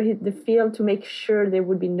field, clear the field to make sure there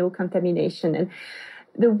would be no contamination. And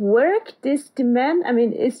the work this demand,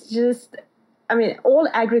 it's just... all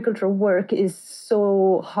agricultural work is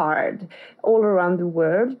so hard all around the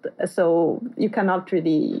world, so you cannot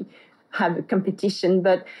really have a competition.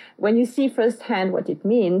 But when you see firsthand what it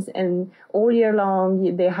means, and all year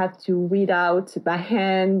long they have to weed out by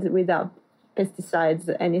hand without pesticides,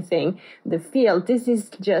 anything, the field, this is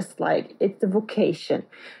just like, it's a vocation.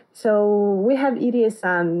 So we have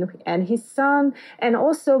Irie-san and his son, and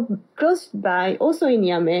also close by, also in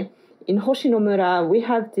Yame, in Hoshinomura, we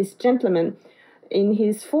have this gentleman in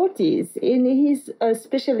his 40s, he's a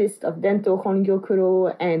specialist of Dento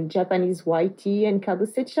Hongyokuro and Japanese white tea and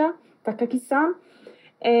kabusecha, Takaki-san.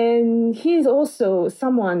 And he's also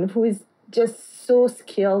someone who is just so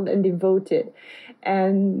skilled and devoted.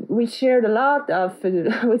 And we shared a lot of,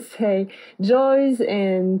 I would say, joys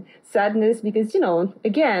and sadness because,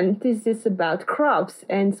 again, this is about crops.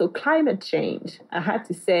 And so climate change, I had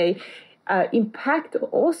to say, impact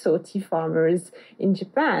also tea farmers in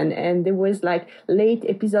Japan. And there was like late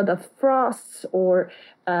episode of frosts or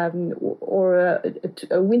a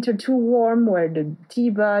winter too warm where the tea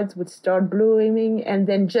buds would start blooming, and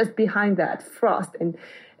then just behind that frost. And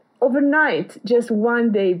overnight, just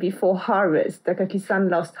one day before harvest, Takaki-san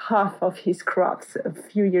lost half of his crops a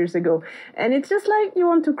few years ago. And it's just like you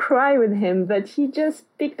want to cry with him, but he just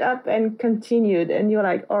picked up and continued. And you're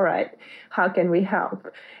like, all right, how can we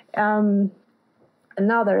help?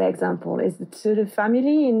 Another example is the Tsuru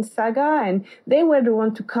family in Saga, and they were the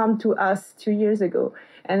one to come to us 2 years ago.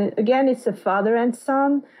 And again, it's a father and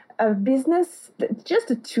son business, just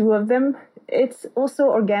the two of them. It's also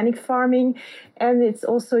organic farming, and it's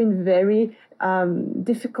also in very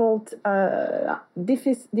difficult to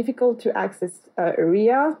access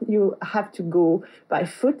area. You have to go by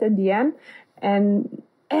foot at the end. And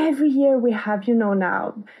every year we have,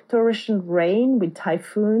 now torrential rain with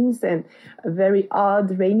typhoons and a very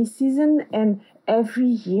odd rainy season. And every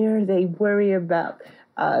year they worry about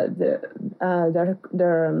their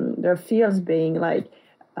fields being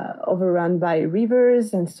overrun by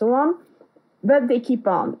rivers and so on. But they keep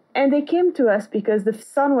on. And they came to us because the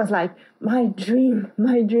son was like, my dream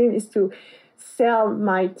is to sell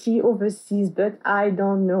my tea overseas, but I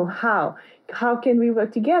don't know how. How can we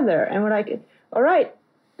work together? And we're like, all right,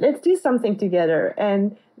 let's do something together.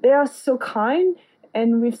 And they are so kind.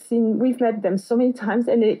 And we've met them so many times.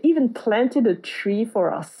 And they even planted a tree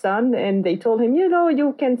for our son. And they told him,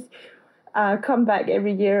 you can come back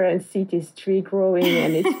every year and see this tree growing,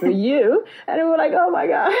 and it's for you. And we were like, oh my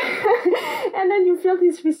God. And then you feel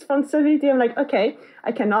this responsibility. I'm like, okay,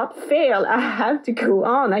 I cannot fail. I have to go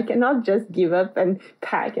on. I cannot just give up and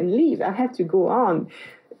pack and leave. I have to go on.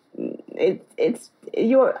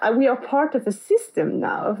 We are part of a system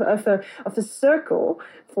now, of a circle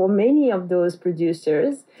for many of those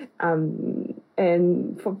producers. And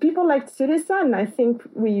for people like Tsuru-san, I think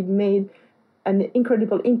we made an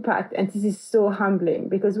incredible impact, and this is so humbling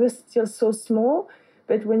because we're still so small,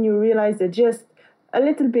 but when you realize that just a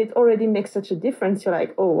little bit already makes such a difference, you're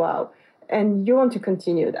like, oh wow, and you want to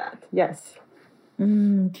continue that. Yes.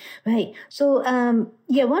 Right. So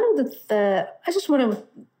one of the I just want to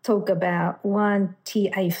talk about one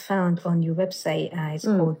tea I found on your website. It's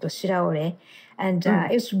called the Shiraore, and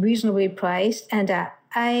it's reasonably priced. And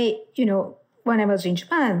when I was in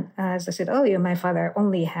Japan, as I said earlier, my father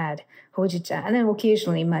only had hojicha, and then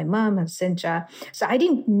occasionally my mom had sencha. So I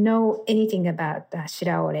didn't know anything about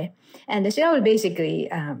shiraore. And the shiraore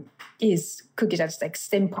basically is cookie that's like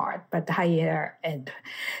stem part, but the higher end.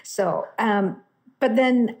 So, but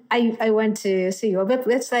then I went to see your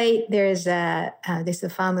website. There's a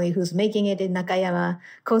family who's making it in Nakayama,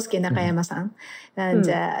 Kosuke Nakayama-san. And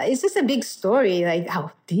it's just a big story, like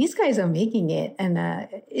how these guys are making it. And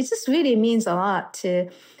it just really means a lot to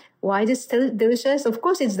why it's delicious. Of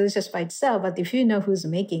course, it's delicious by itself, but if you know who's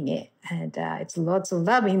making it, and it's lots of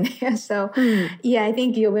love in there. So, I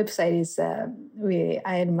think your website is really,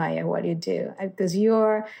 I admire what you do. Because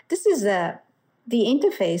this is the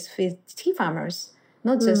interface with tea farmers,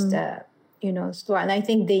 not just store. And I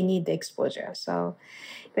think they need the exposure. So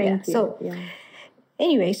thank you. So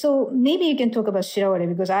anyway, so maybe you can talk about shiraore,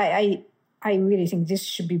 because I really think this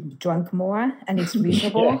should be drunk more, and it's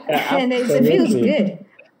reasonable and it feels good.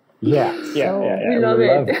 Yeah. We love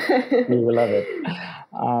it. We will love it.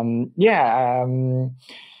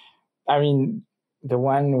 I mean, the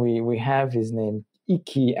one we have is named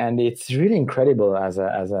Iki, and it's really incredible as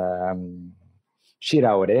a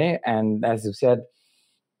shiraore. And as you said,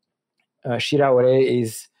 shiraore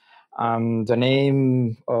is the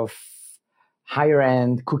name of higher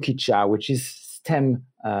end kukicha, which is stem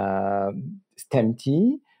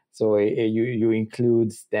tea. So you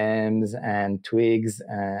include stems and twigs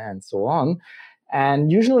and so on.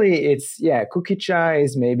 And usually it's, kukicha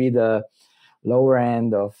is maybe the lower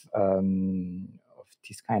end of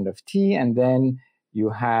this kind of tea. And then you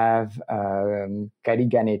have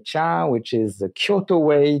karigane cha, which is the Kyoto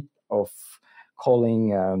way of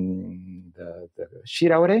calling the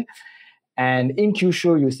shiraore. And in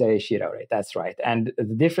Kyushu, you say shiraore. That's right. And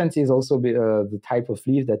the difference is also the type of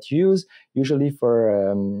leaf that you use. Usually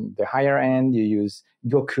for the higher end, you use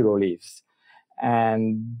gyokuro leaves.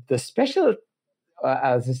 And the special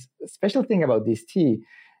thing about this tea,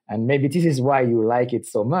 and maybe this is why you like it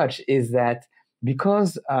so much, is that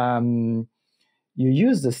because you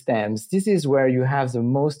use the stems, this is where you have the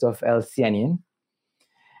most of L-theanine.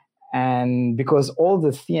 And because all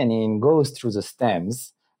the theanine goes through the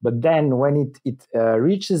stems, but then when it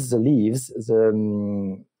reaches the leaves,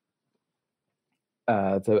 the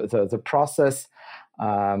process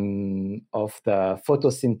of the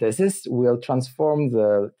photosynthesis will transform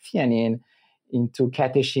the theanine into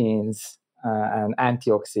catechins and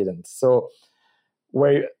antioxidants. So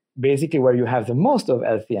where you have the most of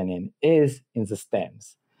L-theanine is in the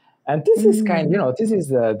stems. And this is this is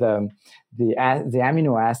the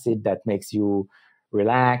amino acid that makes you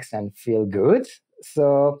relax and feel good.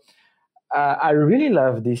 So I really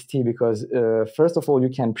love this tea because first of all, you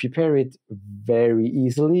can prepare it very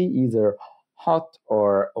easily, either hot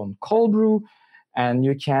or on cold brew, and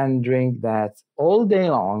you can drink that all day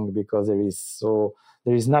long because there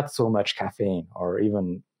is not so much caffeine, or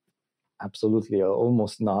even absolutely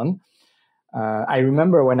almost none. I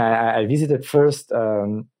remember when I visited first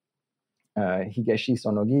Higashi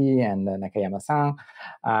Sonogi and Nakayama-san.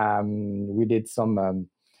 We did some.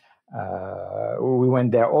 We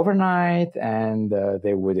went there overnight, and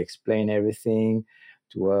they would explain everything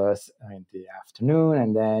to us in the afternoon,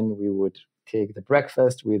 and then we would take the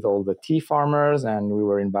breakfast with all the tea farmers, and we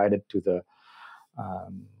were invited to the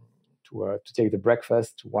to take the breakfast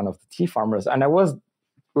to one of the tea farmers, and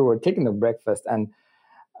we were taking the breakfast, and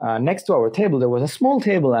next to our table there was a small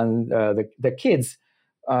table, and the kids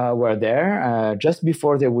were there just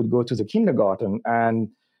before they would go to the kindergarten, and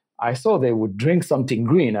I saw they would drink something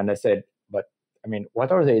green, and I said, "But I mean,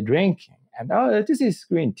 what are they drinking?" And this is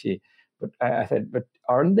green tea. But I said, "But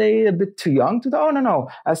aren't they a bit too young to do?" "Oh, no.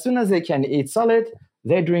 As soon as they can eat solid,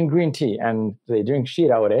 they drink green tea, and they drink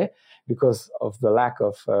shiraore because of the lack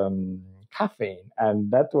of caffeine."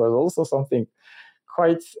 And that was also something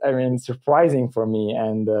quite, surprising for me.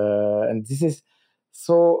 And this is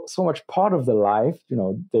so much part of the life.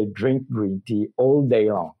 They drink green tea all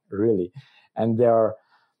day long, really, and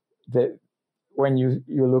when you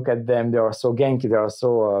look at them, they are so genki. They are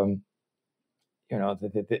so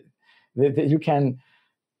you can.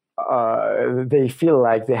 They feel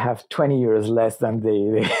like they have 20 years less than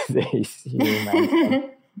they seem.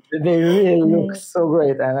 They really look so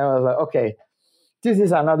great, and I was like, okay, this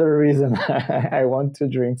is another reason I want to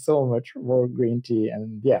drink so much more green tea.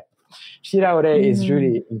 And yeah, shiraore is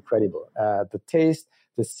really incredible. The taste,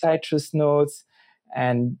 the citrus notes,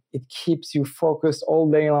 and it keeps you focused all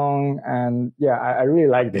day long. And yeah, I really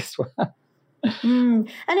like this one. And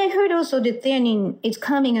I heard also the theanine is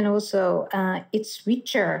coming, and also it's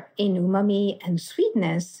richer in umami and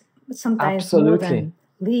sweetness, sometimes more than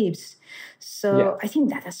leaves. So yeah. I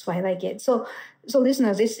think that's why I like it. So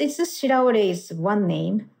listeners, it's just shiraore is one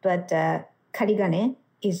name, but karigane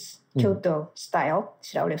is Kyoto style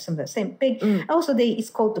shiraore, some of the same big. Also,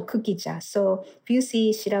 it's called the kukicha. So if you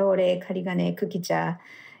see shiraore, karigane, kukicha,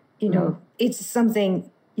 it's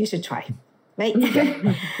something you should try. Right?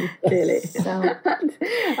 Really. So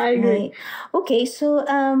I agree. Okay, so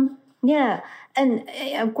yeah, and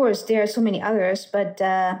of course there are so many others, but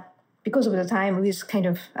because of the time, we just kind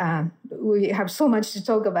of we have so much to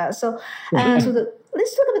talk about. So let's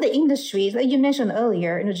talk about the industry. Like you mentioned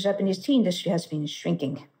earlier, the Japanese tea industry has been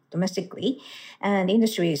shrinking domestically, and the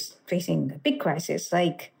industry is facing a big crisis.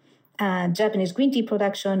 Like Japanese green tea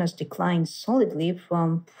production has declined solidly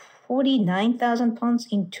from 49,000 tons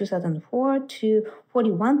in 2004 to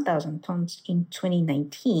 41,000 tons in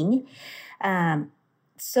 2019. And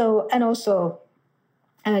also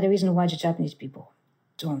the reason why the Japanese people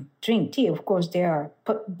don't drink tea, of course, there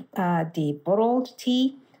are the bottled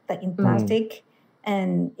tea, like in plastic,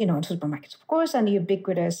 and in supermarkets, of course, and the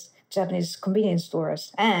ubiquitous Japanese convenience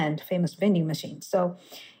stores and famous vending machines. So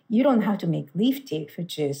you don't have to make leaf tea,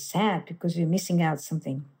 which is sad because you're missing out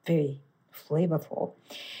something very flavorful.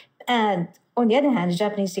 And on the other hand, the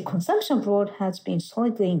Japanese tea consumption abroad has been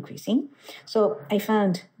solidly increasing. So I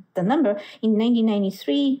found the number. In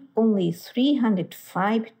 1993, only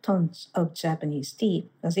 305 tons of Japanese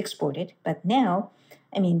tea was exported. But now,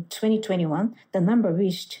 2021, the number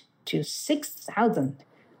reached to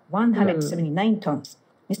 6,179 tons.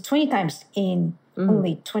 It's 20 times in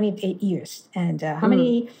only 28 years. And how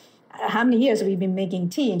many years have we been making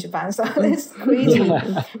tea in Japan? So that's crazy,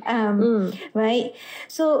 right?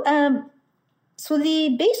 So,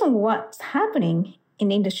 based on what's happening in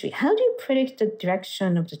the industry, how do you predict the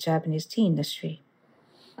direction of the Japanese tea industry?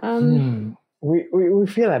 We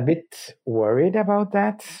feel a bit worried about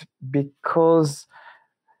that because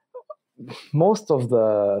most of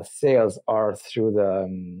the sales are through the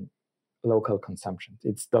local consumption.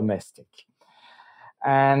 It's domestic,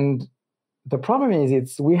 and the problem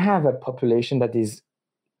is we have a population that is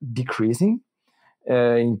decreasing.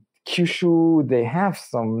 In Kyushu, they have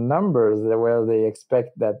some numbers where they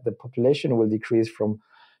expect that the population will decrease from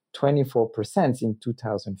 24% in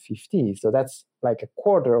 2050. So that's like a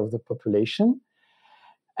quarter of the population.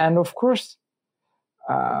 And of course,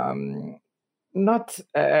 not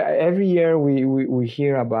every year we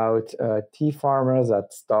hear about tea farmers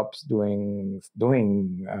that stops doing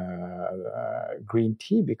green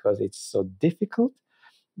tea because it's so difficult.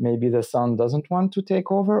 Maybe the sun doesn't want to take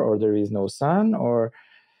over, or there is no sun, or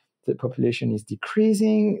the population is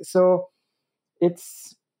decreasing. So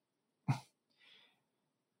it's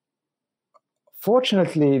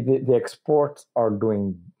fortunately the exports are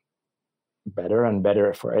doing better and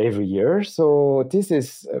better for every year. So this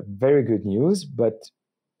is very good news, but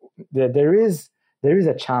there is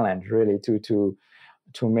a challenge really to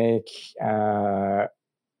make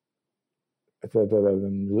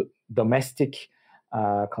the domestic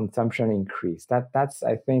consumption increase. That's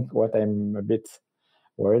I think what I'm a bit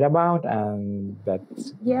worried about, and that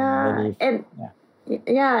and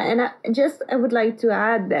I would like to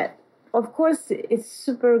add that of course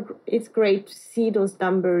it's great to see those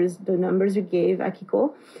numbers, the numbers you gave,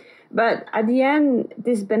 Akiko, but at the end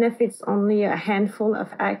this benefits only a handful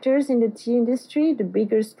of actors in the tea industry, the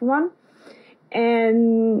biggest one,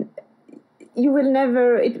 and you will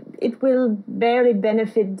never, it will barely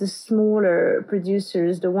benefit the smaller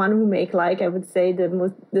producers, the one who make, like I would say,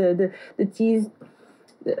 the teas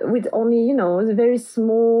with only, the very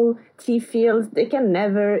small tea fields. They can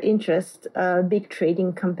never interest a big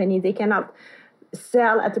trading company. They cannot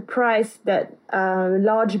sell at a price that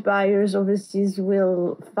large buyers overseas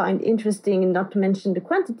will find interesting, not to mention the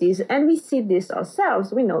quantities. And we see this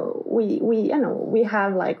ourselves. We know we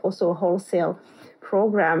have like also a wholesale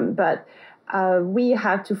program, but we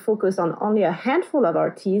have to focus on only a handful of our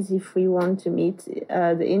teas if we want to meet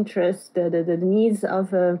the interest, the needs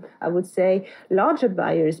of, I would say, larger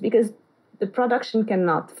buyers, because the production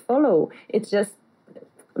cannot follow. It's just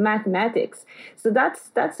mathematics. So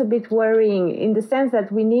that's a bit worrying in the sense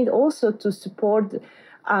that we need also to support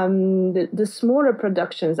the smaller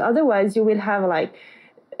productions. Otherwise, you will have like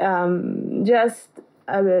just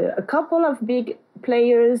a couple of big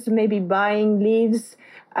players maybe buying leaves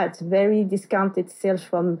at very discounted sales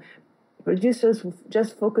from producers who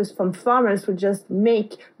just focus, from farmers who just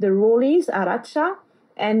make the raw leaves, aracha,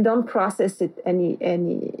 and don't process it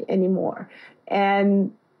anymore.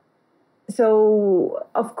 And so,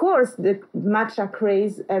 of course, the matcha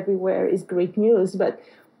craze everywhere is great news, but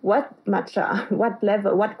what matcha, what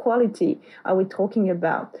level, what quality are we talking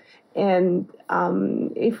about? And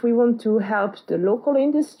if we want to help the local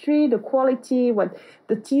industry, the quality, what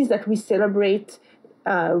the teas that we celebrate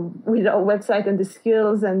with our website and the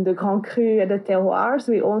skills and the Grand Cru and the terroirs,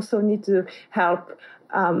 we also need to help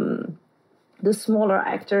the smaller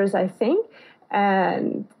actors, I think.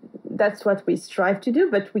 And that's what we strive to do,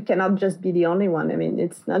 but we cannot just be the only one. I mean,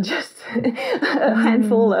 it's not just a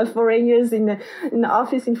handful of foreigners in the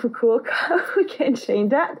office in Fukuoka. We can't change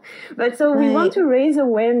that. But so we want to raise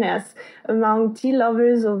awareness among tea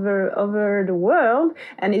lovers over the world.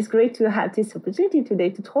 And it's great to have this opportunity today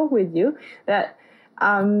to talk with you, that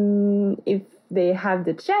if they have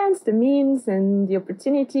the chance, the means, and the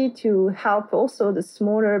opportunity to help also the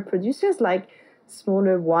smaller producers, like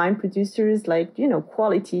smaller wine producers, like,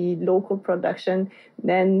 quality local production,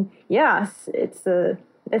 then yes,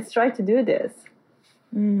 let's try to do this.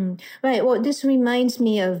 Right. Well, this reminds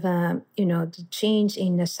me of the change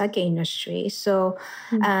in the sake industry. So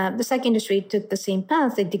the sake industry took the same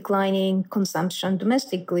path, the declining consumption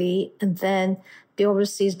domestically, and then the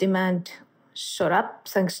overseas demand shot up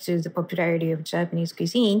thanks to the popularity of Japanese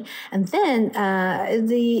cuisine, and then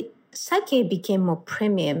the sake became more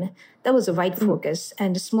premium. That was the right focus,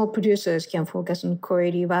 and the small producers can focus on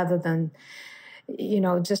quality rather than,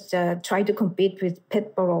 just try to compete with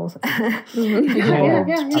pet bottles tea.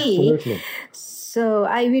 Absolutely. So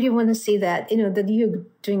I really want to see that, that you're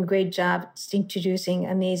doing a great job introducing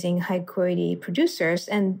amazing high quality producers,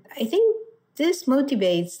 and I think this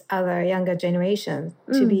motivates our younger generation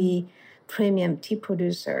to be premium tea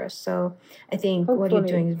producers. So I think what you're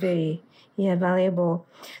doing is very valuable.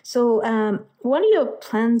 So what are your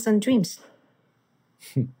plans and dreams?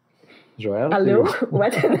 Joelle? Hello?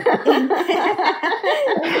 What?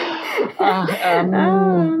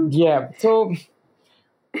 Yeah, so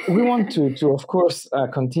we want to of course,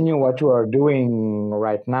 continue what we are doing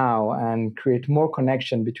right now and create more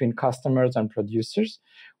connection between customers and producers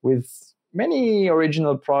with many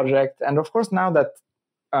original projects. And of course, now that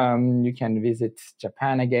you can visit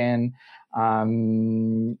Japan again,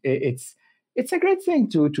 it's a great thing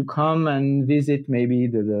to come and visit maybe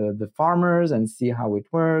the farmers and see how it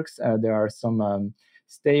works. There are some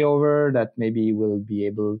stayover that maybe will be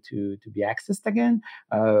able to be accessed again,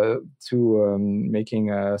 to making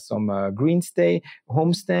some green stay,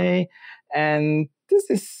 homestay. And this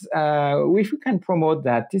is, if we can promote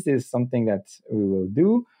that, this is something that we will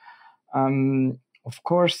do. Of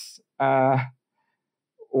course,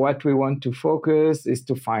 what we want to focus is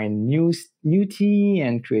to find new tea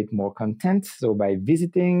and create more content. So by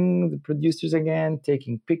visiting the producers again,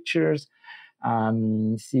 taking pictures,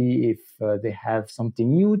 see if they have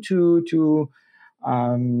something new to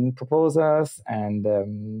propose us.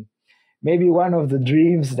 And maybe one of the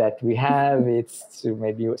dreams that we have is to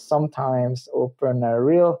maybe sometimes open a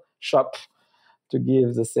real shop to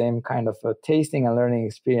give the same kind of a tasting and learning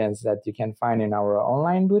experience that you can find in our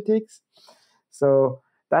online boutiques. So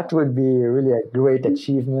that would be really a great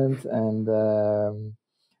achievement. And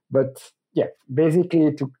but yeah,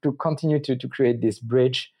 basically to continue to create this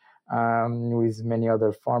bridge with many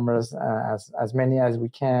other farmers, as many as we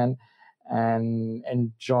can, and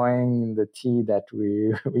enjoying the tea that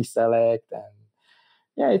we select. And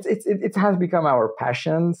yeah, it has become our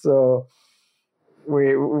passion. So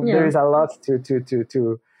there is a lot to do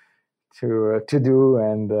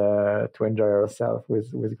and to enjoy ourselves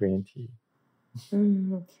with green tea.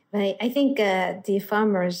 Right. I think the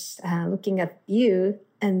farmers looking at you,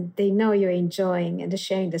 and they know you're enjoying and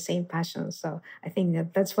sharing the same passion. So I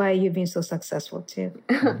think that's why you've been so successful too.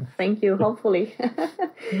 Thank you. Hopefully.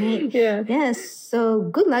 Right. Yeah. Yes. So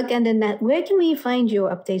good luck. And then where can we find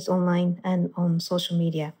your updates online and on social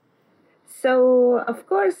media? So, of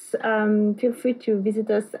course, feel free to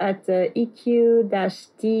visit us at eq-t.com.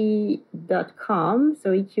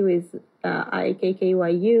 So EQ is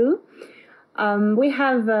IKKYU.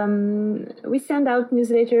 We send out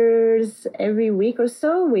newsletters every week or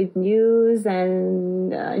so with news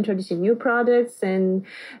and introducing new products, and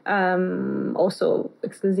also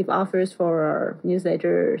exclusive offers for our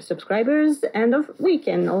newsletter subscribers. And you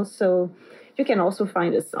can also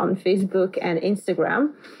find us on Facebook and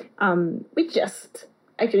Instagram.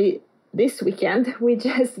 This weekend, we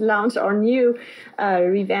just launched our new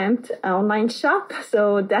revamped online shop.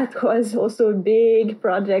 So that was also a big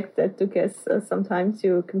project that took us some time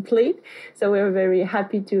to complete. So we're very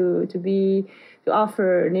happy to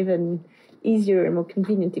offer an even easier and more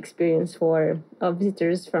convenient experience for our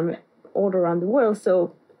visitors from all around the world.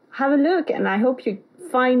 So have a look, and I hope you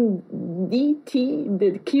find the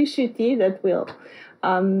Kyushu tea that will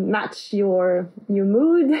match your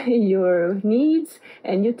mood, your needs,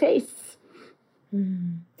 and your tastes.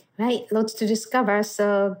 Right, lots to discover.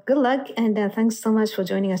 So good luck, and thanks so much for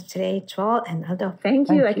joining us today, Joel and Aldo. Thank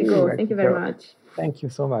you, Akiko. Thank you very much. Thank you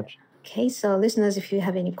so much. Okay, so listeners, if you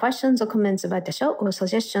have any questions or comments about the show or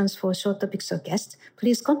suggestions for short topics or guests,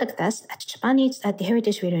 please contact us at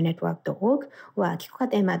japaneats@heritageradionetwork.org or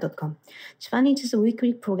akikokatema.com. Japan Eats is a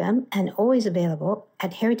weekly program and always available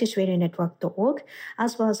at heritageradionetwork.org,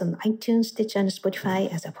 as well as on iTunes, Stitcher, and Spotify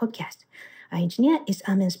as a podcast. Our engineer is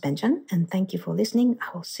Armin Spenjan, and thank you for listening. I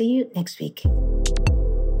will see you next week.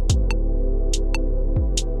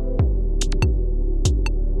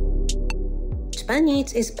 Japan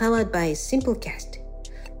Eats is powered by Simplecast.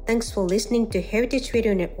 Thanks for listening to Heritage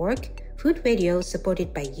Radio Network, food radio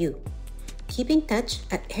supported by you. Keep in touch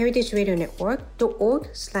at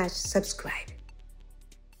heritageradionetwork.org/subscribe.